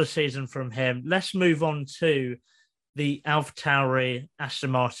 what a season from him. Let's move on to the AlphaTauri,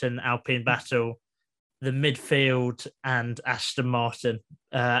 Aston Martin, Alpine battle, the midfield and Aston Martin,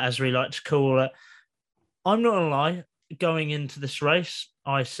 as we like to call it. I'm not going to lie, going into this race,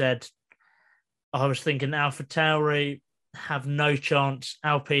 I was thinking AlphaTauri have no chance.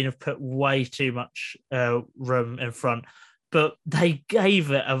 Alpine have put way too much room in front, but they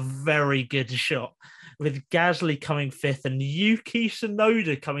gave it a very good shot. with Gasly coming fifth and Yuki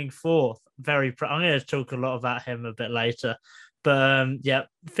Tsunoda coming fourth. I'm going to talk a lot about him a bit later. But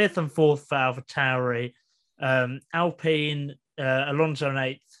fifth and fourth for AlphaTauri. Alpine, Alonso in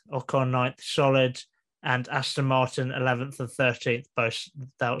eighth, Ocon ninth, solid, and Aston Martin 11th and 13th, both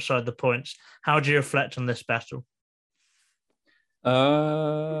outside the points. How do you reflect on this battle? The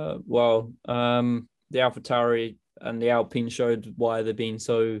AlphaTauri and the Alpine showed why they're being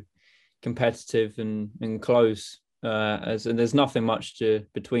so competitive and close. And there's nothing much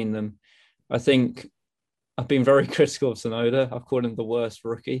between them. I think I've been very critical of Tsunoda. I've called him the worst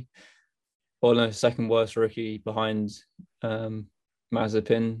rookie, or no, second worst rookie behind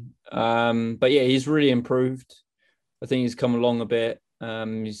Mazepin. But yeah, he's really improved. I think he's come along a bit.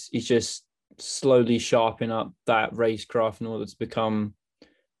 He's just slowly sharpening up that racecraft in order to become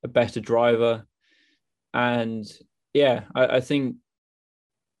a better driver. And yeah, I think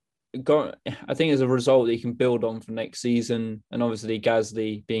as a result that you can build on for next season, and obviously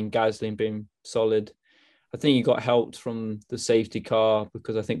Gasly and being solid. I think he got helped from the safety car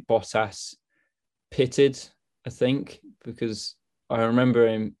because I think Bottas pitted, because I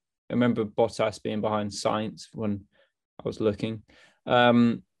remember Bottas being behind Sainz when I was looking.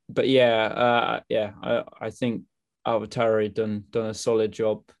 But I think AlphaTauri done a solid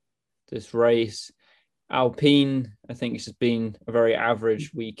job this race. Alpine, I think it's just been a very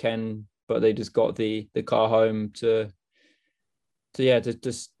average weekend, but they just got the car home to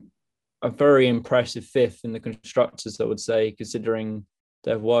just a very impressive fifth in the constructors, I would say, considering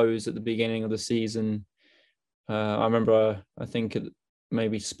their woes at the beginning of the season. I remember, I think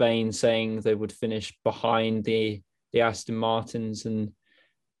maybe Spain saying they would finish behind the Aston Martins and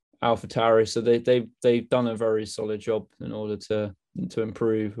AlphaTauri, so they've done a very solid job in order to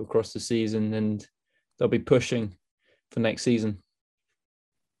improve across the season, and they'll be pushing for next season.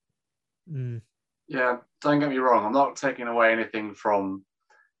 Yeah, don't get me wrong. I'm not taking away anything from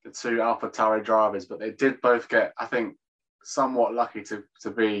the two AlphaTauri drivers, but they did both get, I think, somewhat lucky to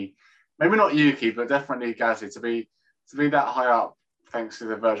be, maybe not Yuki, but definitely Gasly, to be that high up thanks to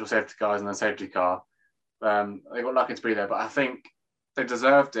the virtual safety cars and the safety car. They got lucky to be there, but I think they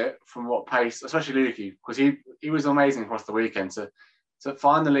deserved it from what pace, especially Yuki, because he was amazing across the weekend to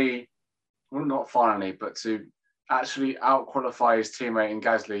finally. Well, not finally, but to actually out-qualify his teammate in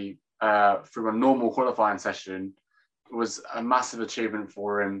Gasly through a normal qualifying session was a massive achievement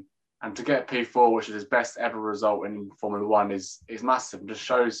for him. And to get P4, which is his best ever result in Formula One, is massive. It just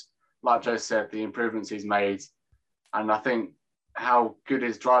shows, like Joe said, the improvements he's made. And I think how good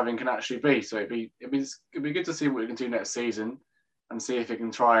his driving can actually be. So it'd be good to see what he can do next season and see if he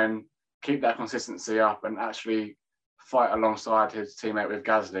can try and keep that consistency up and actually fight alongside his teammate with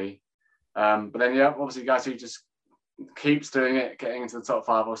Gasly. But then, obviously, Gasly just keeps doing it, getting into the top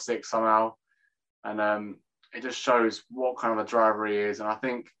 5 or 6 somehow. And it just shows what kind of a driver he is. And I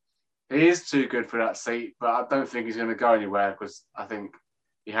think he is too good for that seat, but I don't think he's going to go anywhere because I think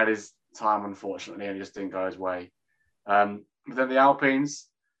he had his time, unfortunately, and it just didn't go his way. But then the Alpines,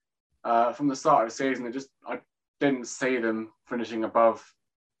 from the start of the season, I didn't see them finishing above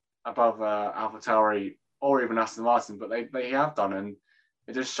AlphaTauri or even Aston Martin, but they have done. And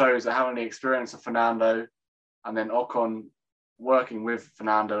it just shows that having the experience of Fernando and then Ocon working with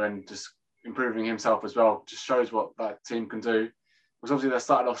Fernando and just improving himself as well just shows what that team can do. Because obviously they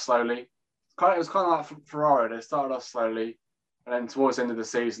started off slowly. It was kind of like Ferrari. They started off slowly, and then towards the end of the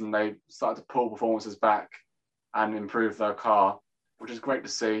season, they started to pull performances back and improve their car, which is great to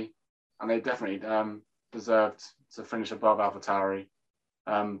see. And they definitely deserved to finish above AlphaTauri.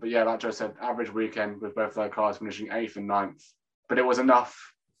 But yeah, like Joe said, average weekend with both their cars finishing 8th and 9th. But it was enough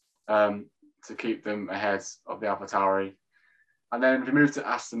to keep them ahead of the AlphaTauri. And then if we move to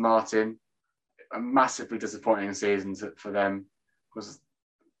Aston Martin, a massively disappointing season for them because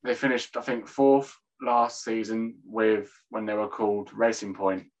they finished, I think, 4th last season when they were called Racing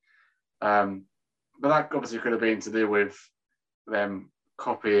Point. But that obviously could have been to do with them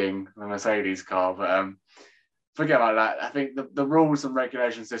copying the Mercedes car. But forget about that. I think the rules and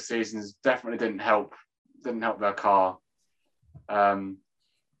regulations this season definitely didn't help their car.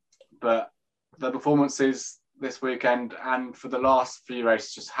 But the performances this weekend and for the last few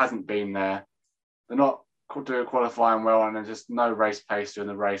races just hasn't been there. They're not doing qualifying well, and there's just no race pace during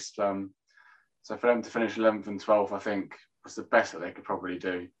the race. So for them to finish 11th and 12th, I think was the best that they could probably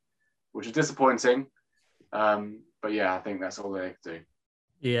do, which is disappointing. But yeah, I think that's all they could do.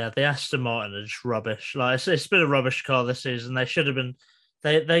 Yeah, the Aston Martin are just rubbish. Like it's been a rubbish car this season. They should have been.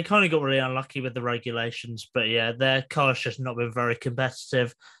 They kind of got really unlucky with the regulations, but yeah, their car's just not been very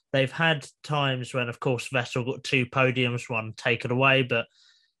competitive. They've had times when, of course, Vettel got 2 podiums, one taken away, but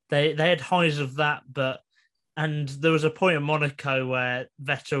they had highs of that, and there was a point in Monaco where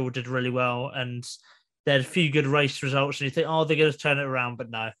Vettel did really well, and they had a few good race results, and you think, oh, they're going to turn it around, but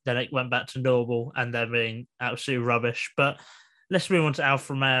no, then it went back to normal, and they're being absolute rubbish. But let's move on to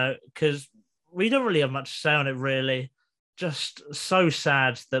Alfa Romeo, because we don't really have much to say on it, really. Just so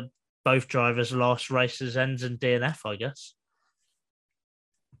sad that both drivers' last races ends in DNF, I guess.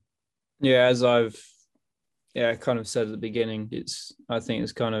 Yeah, as I've kind of said at the beginning, I think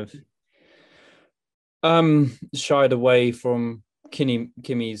it's kind of shied away from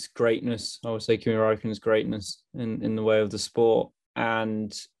Kimi's greatness. I would say Kimi Räikkönen's greatness in the way of the sport,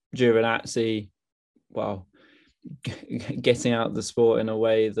 and Giovinazzi, well, getting out of the sport in a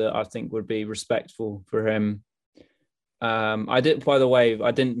way that I think would be respectful for him. I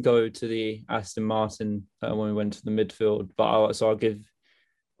didn't go to the Aston Martin when we went to the midfield, but I'll give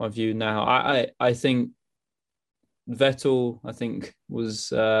my view now. I think Vettel, I think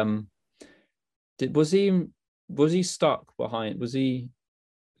was was he stuck behind? Was he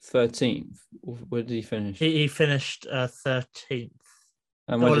 13th? Where did he finish? He finished 13th.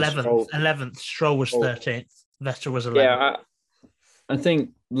 Or 11th. 11th. Stroll was 13th. Vettel was 11th. Yeah, I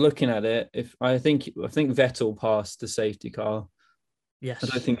think looking at it, I think Vettel passed the safety car. Yes. I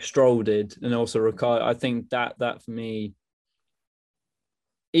don't think Stroll did, and also Ricciardo. I think that for me,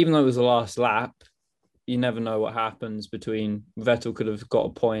 even though it was the last lap, you never know what happens between Vettel could have got a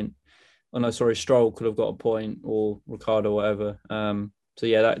point. Oh no, sorry, Stroll could have got a point, or Ricciardo, whatever. So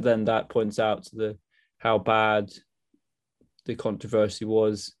yeah, that points out to how bad the controversy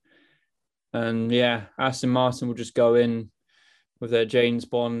was. And yeah, Aston Martin will just go in with their James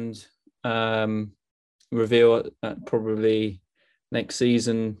Bond reveal at probably next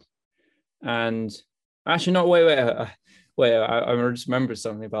season. And actually, not wait. I just remembered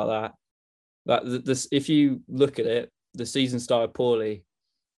something about that. This, if you look at it, the season started poorly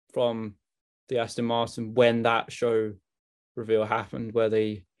from the Aston Martin when that show reveal happened, where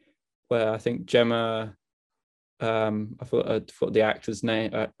I think Gemma, I thought the actress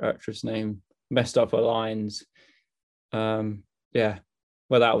name messed up her lines. Yeah,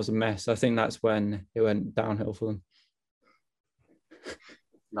 well, that was a mess. I think that's when it went downhill for them.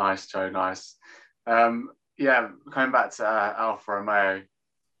 Nice, Joe. Nice. Yeah, coming back to Alfa Romeo,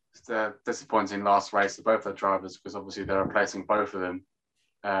 it's a disappointing last race of both their drivers, because obviously they're replacing both of them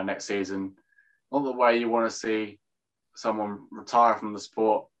next season. Not the way you want to see someone retire from the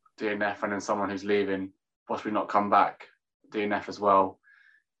sport, DNF, and then someone who's leaving, possibly not come back, DNF as well.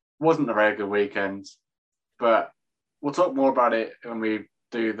 Wasn't a very good weekend, but we'll talk more about it when we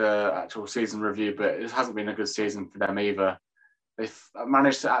do the actual season review, but it hasn't been a good season for them either. They've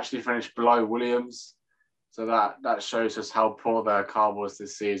managed to actually finish below Williams, so that shows us how poor their car was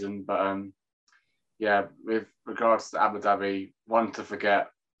this season. But yeah, with regards to Abu Dhabi, one to forget,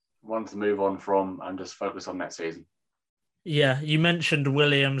 one to move on from, and just focus on next season. Yeah, you mentioned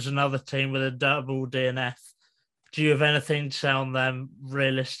Williams, another team with a double DNF. Do you have anything to say on them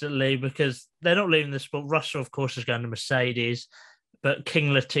realistically? Because they're not leaving the sport. Russell, of course, is going to Mercedes, but King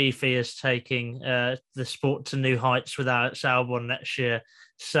Latifi is taking the sport to new heights with Alex Albon next year.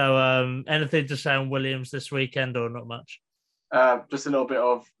 So anything to say on Williams this weekend, or not much? Just a little bit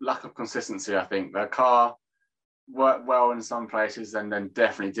of lack of consistency, I think. Their car worked well in some places and then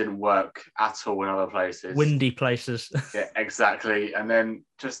definitely didn't work at all in other places. Windy places. Yeah, exactly. And then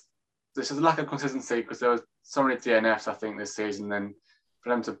just this is a lack of consistency, because there was so many DNFs, I think, this season. Then for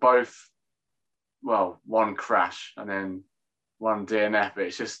them to both, well, one crash and then one DNF,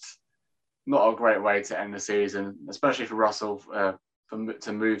 it's just not a great way to end the season, especially for Russell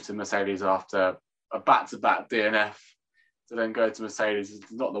to move to Mercedes after a back-to-back DNF, to then go to Mercedes.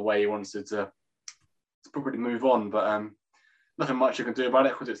 It's not the way he wanted to probably move on, but nothing much you can do about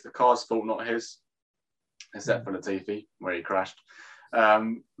it, because it's the car's fault, not his, except for Latifi, where he crashed.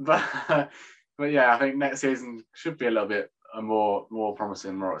 But yeah, I think next season should be a little bit more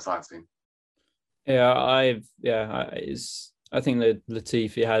promising, more exciting. Yeah, I think that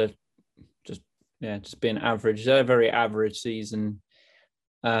Latifi had just been average. He had a very average season.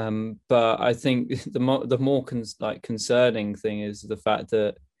 But I think the more concerning thing is the fact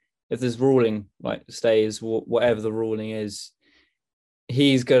that if this ruling stays, whatever the ruling is,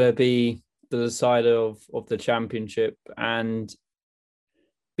 he's going to be the decider of the championship, and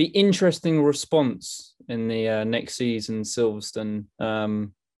be interesting response in the next season Silverstone,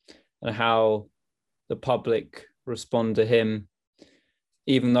 and how the public respond to him,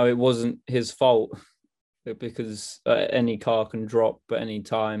 even though it wasn't his fault, because any car can drop at any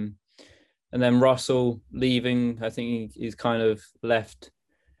time. And then Russell leaving, I think he's kind of left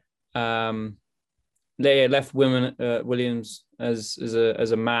they left Williams as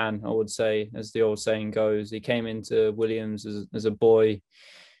a man, I would say, as the old saying goes. He came into Williams as a boy,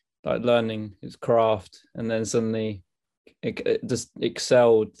 like learning his craft, and then suddenly it just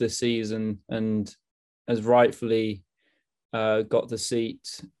excelled this season and has rightfully got the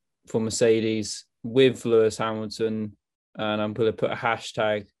seat for Mercedes with Lewis Hamilton. And I'm going to put a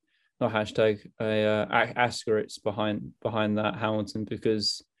hashtag, not hashtag, asterisk behind that Hamilton,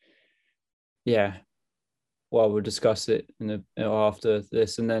 because yeah, well, we'll discuss it after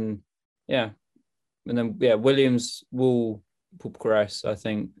this, and then Williams will progress, I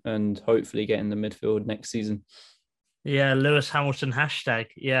think, and hopefully get in the midfield next season. Yeah, Lewis Hamilton hashtag.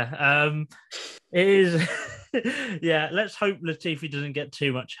 Yeah, it is. Yeah, let's hope Latifi doesn't get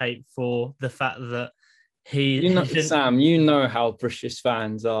too much hate for the fact that Sam, you know how British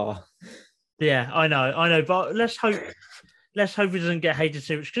fans are. Yeah, I know, but let's hope he doesn't get hated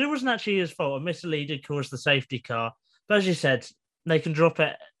too much, because it wasn't actually his fault. Admittedly, he did cause the safety car, but as you said, they can drop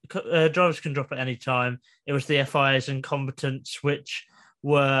it. Drivers can drop at any time. It was the FIA's incompetence which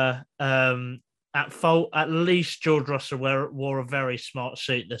were at fault. At least George Russell wore a very smart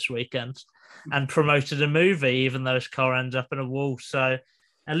suit this weekend and promoted a movie, even though his car ends up in a wall. So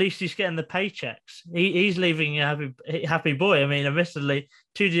at least he's getting the paychecks. He's leaving a happy boy. I mean, admittedly,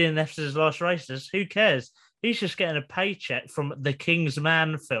 2 DNFs his last races. Who cares? He's just getting a paycheck from the King's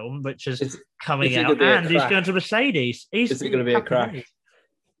Man film, which is coming out, and he's going to Mercedes. Is it going to be a crash?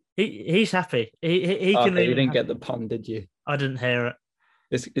 He's happy. He can. You didn't get the pun, did you? I didn't hear it.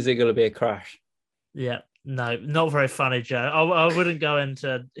 Is it going to be a crash? Yeah, no, not very funny, Joe. I wouldn't go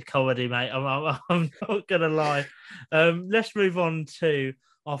into comedy, mate. I'm not going to lie. Let's move on to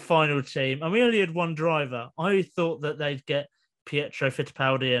our final team, and we only had one driver. I thought that they'd get Pietro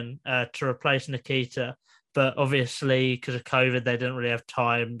Fittipaldi in to replace Nikita. But obviously, because of COVID, they didn't really have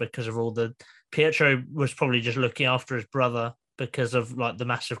time because of all the... Pietro was probably just looking after his brother because of like the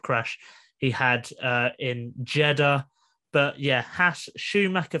massive crash he had in Jeddah. But yeah,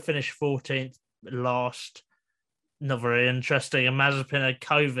 Schumacher finished 14th last. Not very interesting. And Mazepin had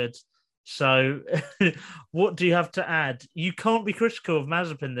COVID. So what do you have to add? You can't be critical of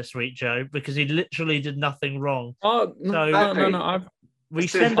Mazepin this week, Joe, because he literally did nothing wrong. Oh, no. We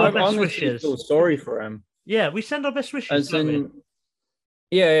send our best wishes. Feel sorry for him. Yeah, we send our best wishes. Honestly,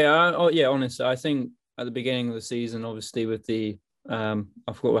 I think at the beginning of the season, obviously with the I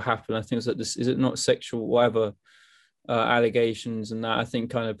forgot what happened. I think it was like this. Is it not sexual whatever allegations and that? I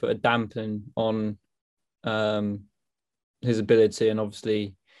think kind of put a dampen on his ability, and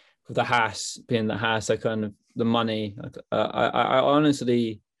obviously with the Haas being the Haas, I kind of the money. I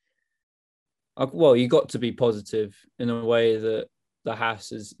honestly, you got to be positive in a way that the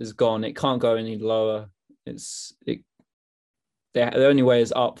Haas is gone. It can't go any lower. The only way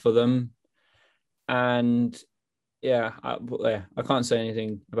is up for them, and I can't say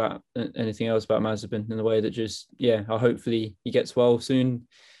anything else about Mazepin in the way that just hopefully he gets well soon,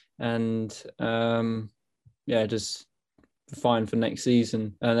 and just fine for next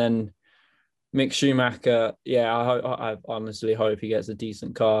season. And then Mick Schumacher, I honestly hope he gets a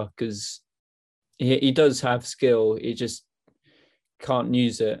decent car, because he does have skill. He just can't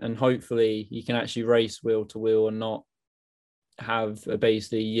use it, and hopefully he can actually race wheel to wheel and not have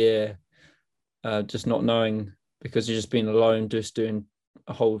basically a year just not knowing, because he's just been alone, just doing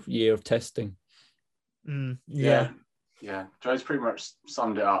a whole year of testing. Yeah. Joe's pretty much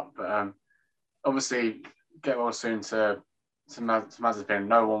summed it up. But obviously, get well soon to Mazepin.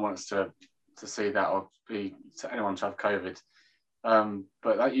 No one wants to see that, or be to anyone to have COVID.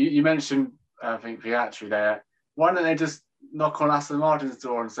 But like you mentioned, I think Piastri there. Why don't they just knock on Aston Martin's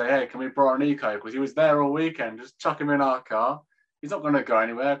door and say, "Hey, can we borrow Nico?" Because he was there all weekend. Just chuck him in our car. He's not going to go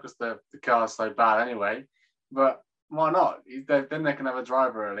anywhere because the car's so bad anyway. But why not? Then they can have a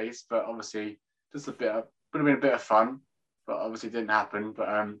driver at least. But obviously, just would have been a bit of fun. But obviously, didn't happen.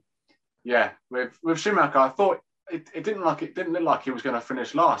 But with Schumacher, I thought it didn't look like he was going to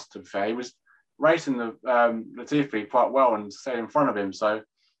finish last. To be fair, he was racing the Latifi quite well and stayed in front of him. So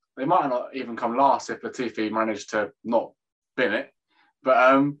they might not even come last if Latifi managed to not bin it. But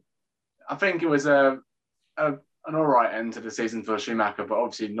I think it was an all right end to the season for Schumacher, but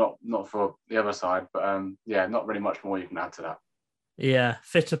obviously not for the other side. But not really much more you can add to that. Yeah,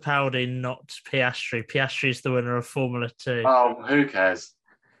 Fittipaldi, not Piastri. Piastri's the winner of Formula 2. Oh, who cares?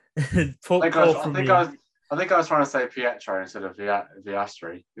 I think I was trying to say Pietro instead of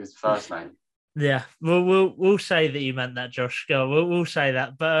Piastri, his first name. Yeah, we'll say that you meant that, Josh. Go, we'll say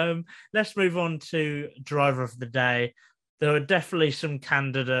that. But let's move on to driver of the day. There are definitely some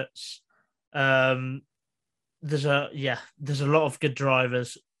candidates. There's a lot of good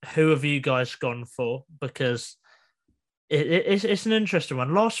drivers. who have you guys gone for? Because it's an interesting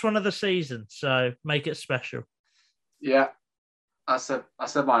one. Last one of the season, so make it special. Yeah, I said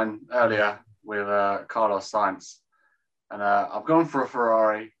mine earlier with Carlos Sainz, and I've gone for a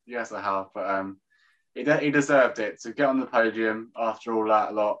Ferrari. Yes, I have, but he deserved it to get on the podium after all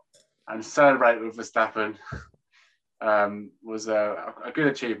that lot and celebrate with Verstappen. Was a good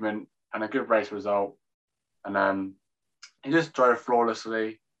achievement and a good race result, and he just drove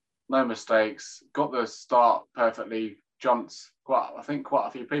flawlessly, no mistakes, got the start perfectly, jumped quite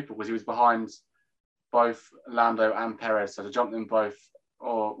a few people because he was behind both Lando and Perez, so to jump them both,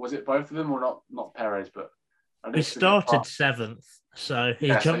 or was it both of them, or not Perez, but he started 7th, so he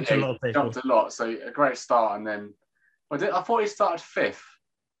jumped a lot of people. Jumped a lot, so a great start, and then I thought he started 5th.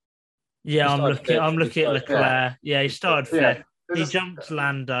 Yeah, I'm looking at Leclerc. Yeah, he started 5th. He jumped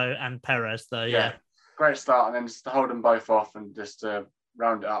Lando and Perez, though. Yeah, great start, and then just to hold them both off and just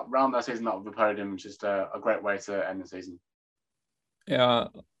round that season up with the podium, which is just a great way to end the season. Yeah,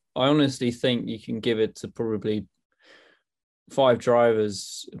 I honestly think you can give it to probably 5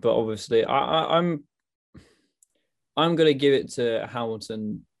 drivers, but obviously I'm going to give it to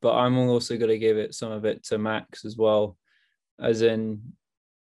Hamilton, but I'm also going to give it some of it to Max as well. As in,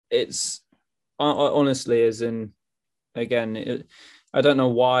 it's honestly, as in, again, I don't know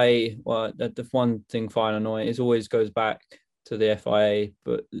why. Well, the one thing I find annoying is always goes back to the FIA,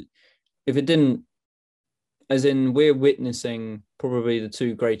 but if it didn't, as in, we're witnessing probably the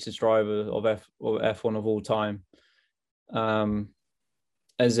 2 greatest drivers of F1 of all time.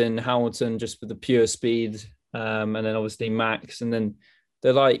 As in Hamilton, just with the pure speed, and then obviously Max, and then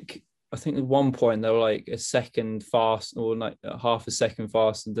they're like, I think at one point they were like a second fast, or like half a second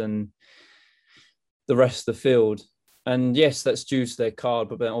faster than the rest of the field. And yes, that's due to their card,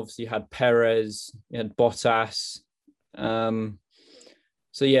 but then obviously you had Perez, you had Bottas.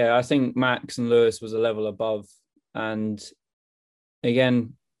 So yeah, I think Max and Lewis was a level above. And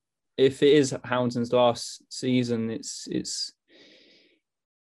again, if it is Hamilton's last season, it's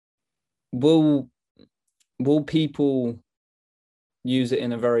will people use it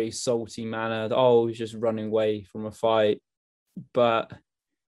in a very salty manner? Oh, he's just running away from a fight. But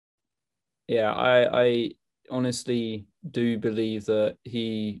yeah, I honestly do believe that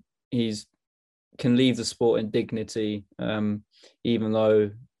he's can leave the sport in dignity, even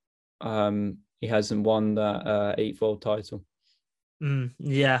though he hasn't won that 8th world title.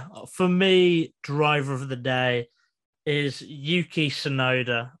 Yeah, for me, driver of the day is Yuki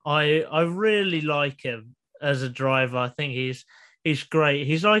Tsunoda. I really like him as a driver. I think he's great.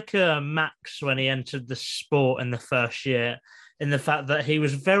 He's like Max when he entered the sport in the first year, in the fact that he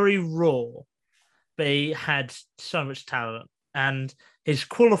was very raw, but he had so much talent. And his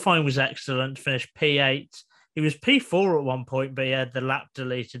qualifying was excellent, finished P8. He was P4 at one point, but he had the lap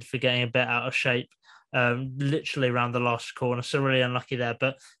deleted for getting a bit out of shape, literally around the last corner. So really unlucky there.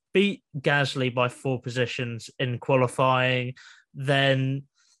 But beat Gasly by 4 positions in qualifying, then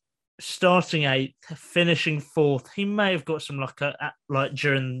starting 8th, finishing 4th. He may have got some luck like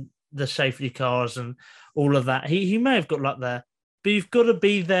during the safety cars and all of that. He may have got luck there, but you've got to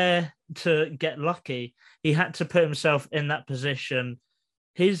be there to get lucky. He had to put himself in that position.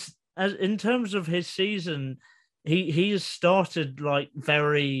 In terms of his season, he has started like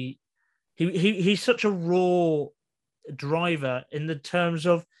very. He's such a raw driver in the terms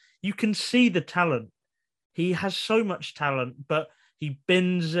of you can see the talent. He has so much talent, but he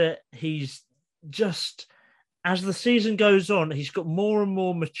bends it. He's just, as the season goes on, he's got more and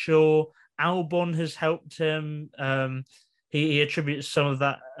more mature. Albon has helped him. He attributes some of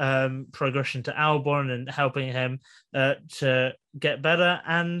that progression to Albon and helping him to get better.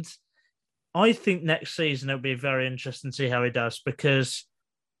 And I think next season it'll be very interesting to see how he does, because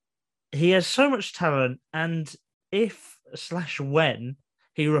he has so much talent. And if/when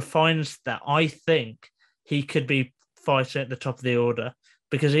he refines that, I think he could be fighting at the top of the order,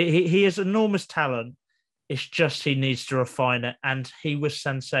 because he has enormous talent. It's just he needs to refine it. And he was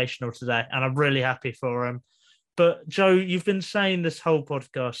sensational today, and I'm really happy for him. But Joe, you've been saying this whole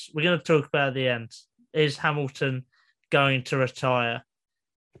podcast, we're going to talk about at the end, is Hamilton going to retire?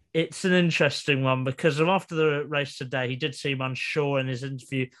 It's an interesting one, because after the race today, he did seem unsure in his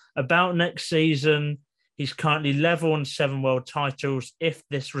interview about next season. He's currently level on 7 world titles. If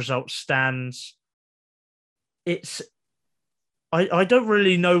this result stands, I don't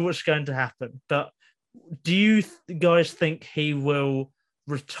really know what's going to happen, but do you guys think he will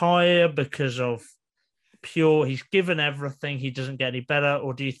retire because of he's given everything, he doesn't get any better,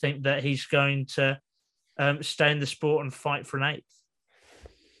 or do you think that he's going to stay in the sport and fight for an 8th?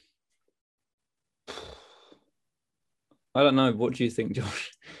 I don't know. What do you think,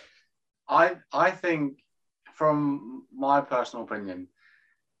 Josh? I think, from my personal opinion,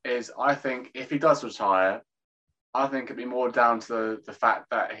 is I think if he does retire, I think it'd be more down to the fact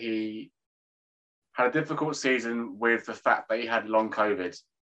that he had a difficult season with the fact that he had long COVID.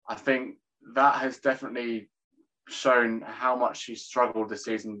 I think that has definitely shown how much he struggled this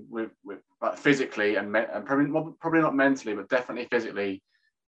season with like physically and probably not mentally, but definitely physically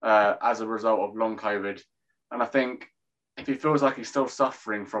as a result of long COVID. And I think if he feels like he's still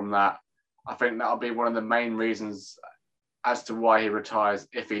suffering from that, I think that'll be one of the main reasons as to why he retires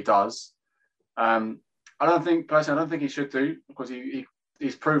if he does. I don't think he should do, because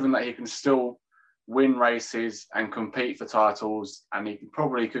he's proven that he can still win races and compete for titles, and he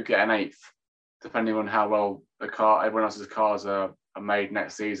probably could get an 8th, depending on how well everyone else's cars are made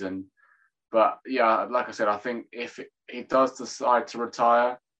next season. But yeah, like I said, I think if he does decide to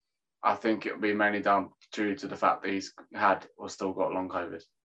retire, I think it'll be mainly down due to the fact that he's had or still got long COVID.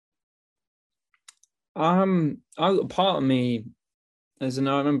 Part of me, I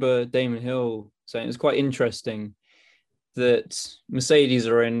remember Damon Hill saying it's quite interesting that Mercedes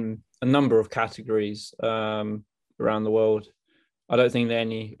are in a number of categories around the world. I don't think they're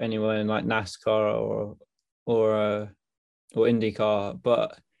anywhere in like NASCAR or IndyCar,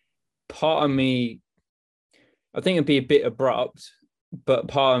 but part of me, I think it'd be a bit abrupt, but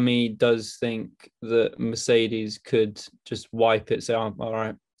part of me does think that Mercedes could just wipe it, say, oh, all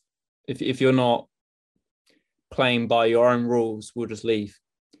right, if you're not playing by your own rules, we'll just leave.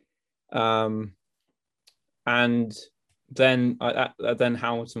 And then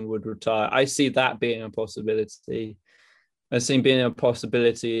Hamilton would retire. I see that being a possibility. I see being a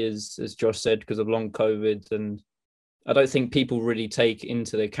possibility, as Josh said, because of long COVID. And I don't think people really take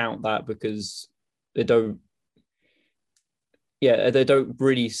into account that, because they don't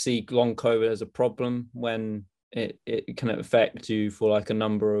really see long COVID as a problem when it can affect you for like a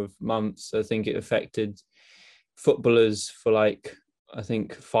number of months. I think it affected footballers for like, I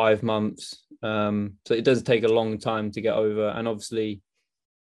think 5 months. So it does take a long time to get over. And obviously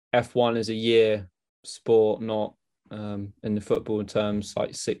F1 is a year sport, not in the football terms,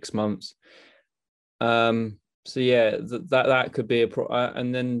 like 6 months. So yeah, that could be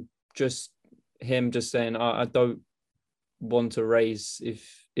and then just him just saying, I don't want to race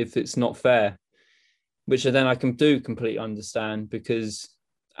if it's not fair, which then I can do completely understand, because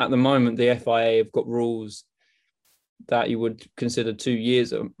at the moment the FIA have got rules that you would consider 2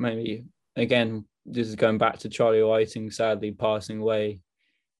 years, or maybe, again, this is going back to Charlie Whiting sadly passing away,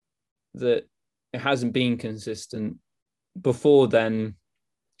 that it hasn't been consistent. Before then,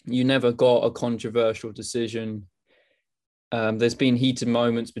 you never got a controversial decision. There's been heated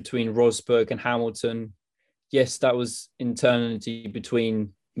moments between Rosberg and Hamilton. Yes, that was internally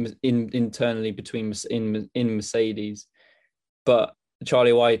between Mercedes, but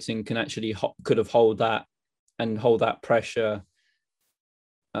Charlie Whiting could have hold that pressure.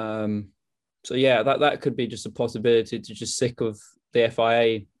 So yeah, that could be just a possibility, to just sick of the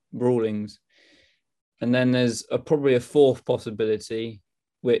FIA rulings. And then there's probably a fourth possibility,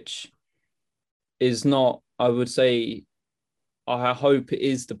 which is not, I would say, I hope it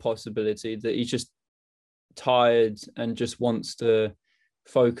is the possibility that he's just tired and just wants to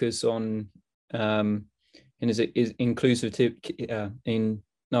focus on in his inclusivity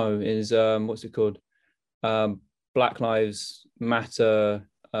what's it called, Black Lives Matter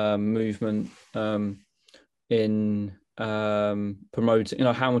movement in promoting,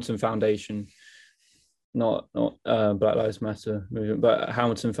 Hamilton Foundation, not Black Lives Matter movement, but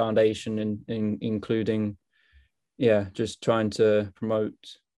Hamilton Foundation in including, just trying to promote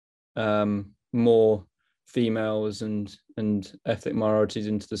more females and ethnic minorities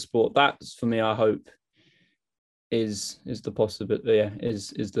into the sport. That's, for me, I hope is the possibility,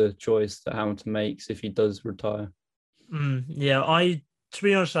 is the choice that Hamilton makes if he does retire. To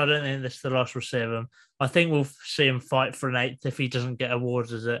be honest, I don't think this is the last we'll see of him. I think we'll see him fight for an 8th if he doesn't get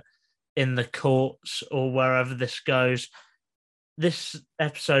awarded it in the courts or wherever this goes. This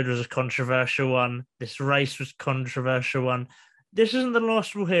episode was a controversial one. This race was a controversial one. This isn't the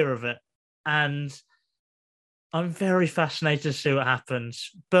last we'll hear of it. And I'm very fascinated to see what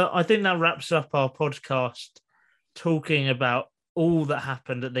happens. But I think that wraps up our podcast, talking about all that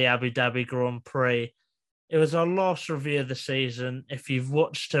happened at the Abu Dhabi Grand Prix. It was our last review of the season. If you've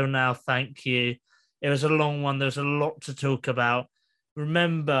watched till now, thank you. It was a long one. There's a lot to talk about.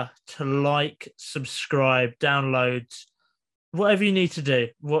 Remember to like, subscribe, download, whatever you need to do.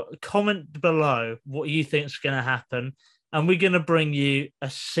 Comment below what you think is going to happen. And we're going to bring you a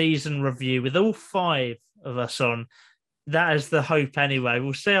season review with all 5 of us on. That is the hope anyway.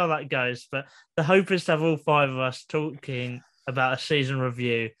 We'll see how that goes. But the hope is to have all 5 of us talking about a season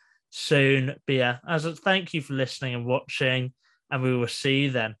review soon. But yeah, as a thank you for listening and watching, and we will see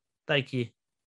you then. Thank you.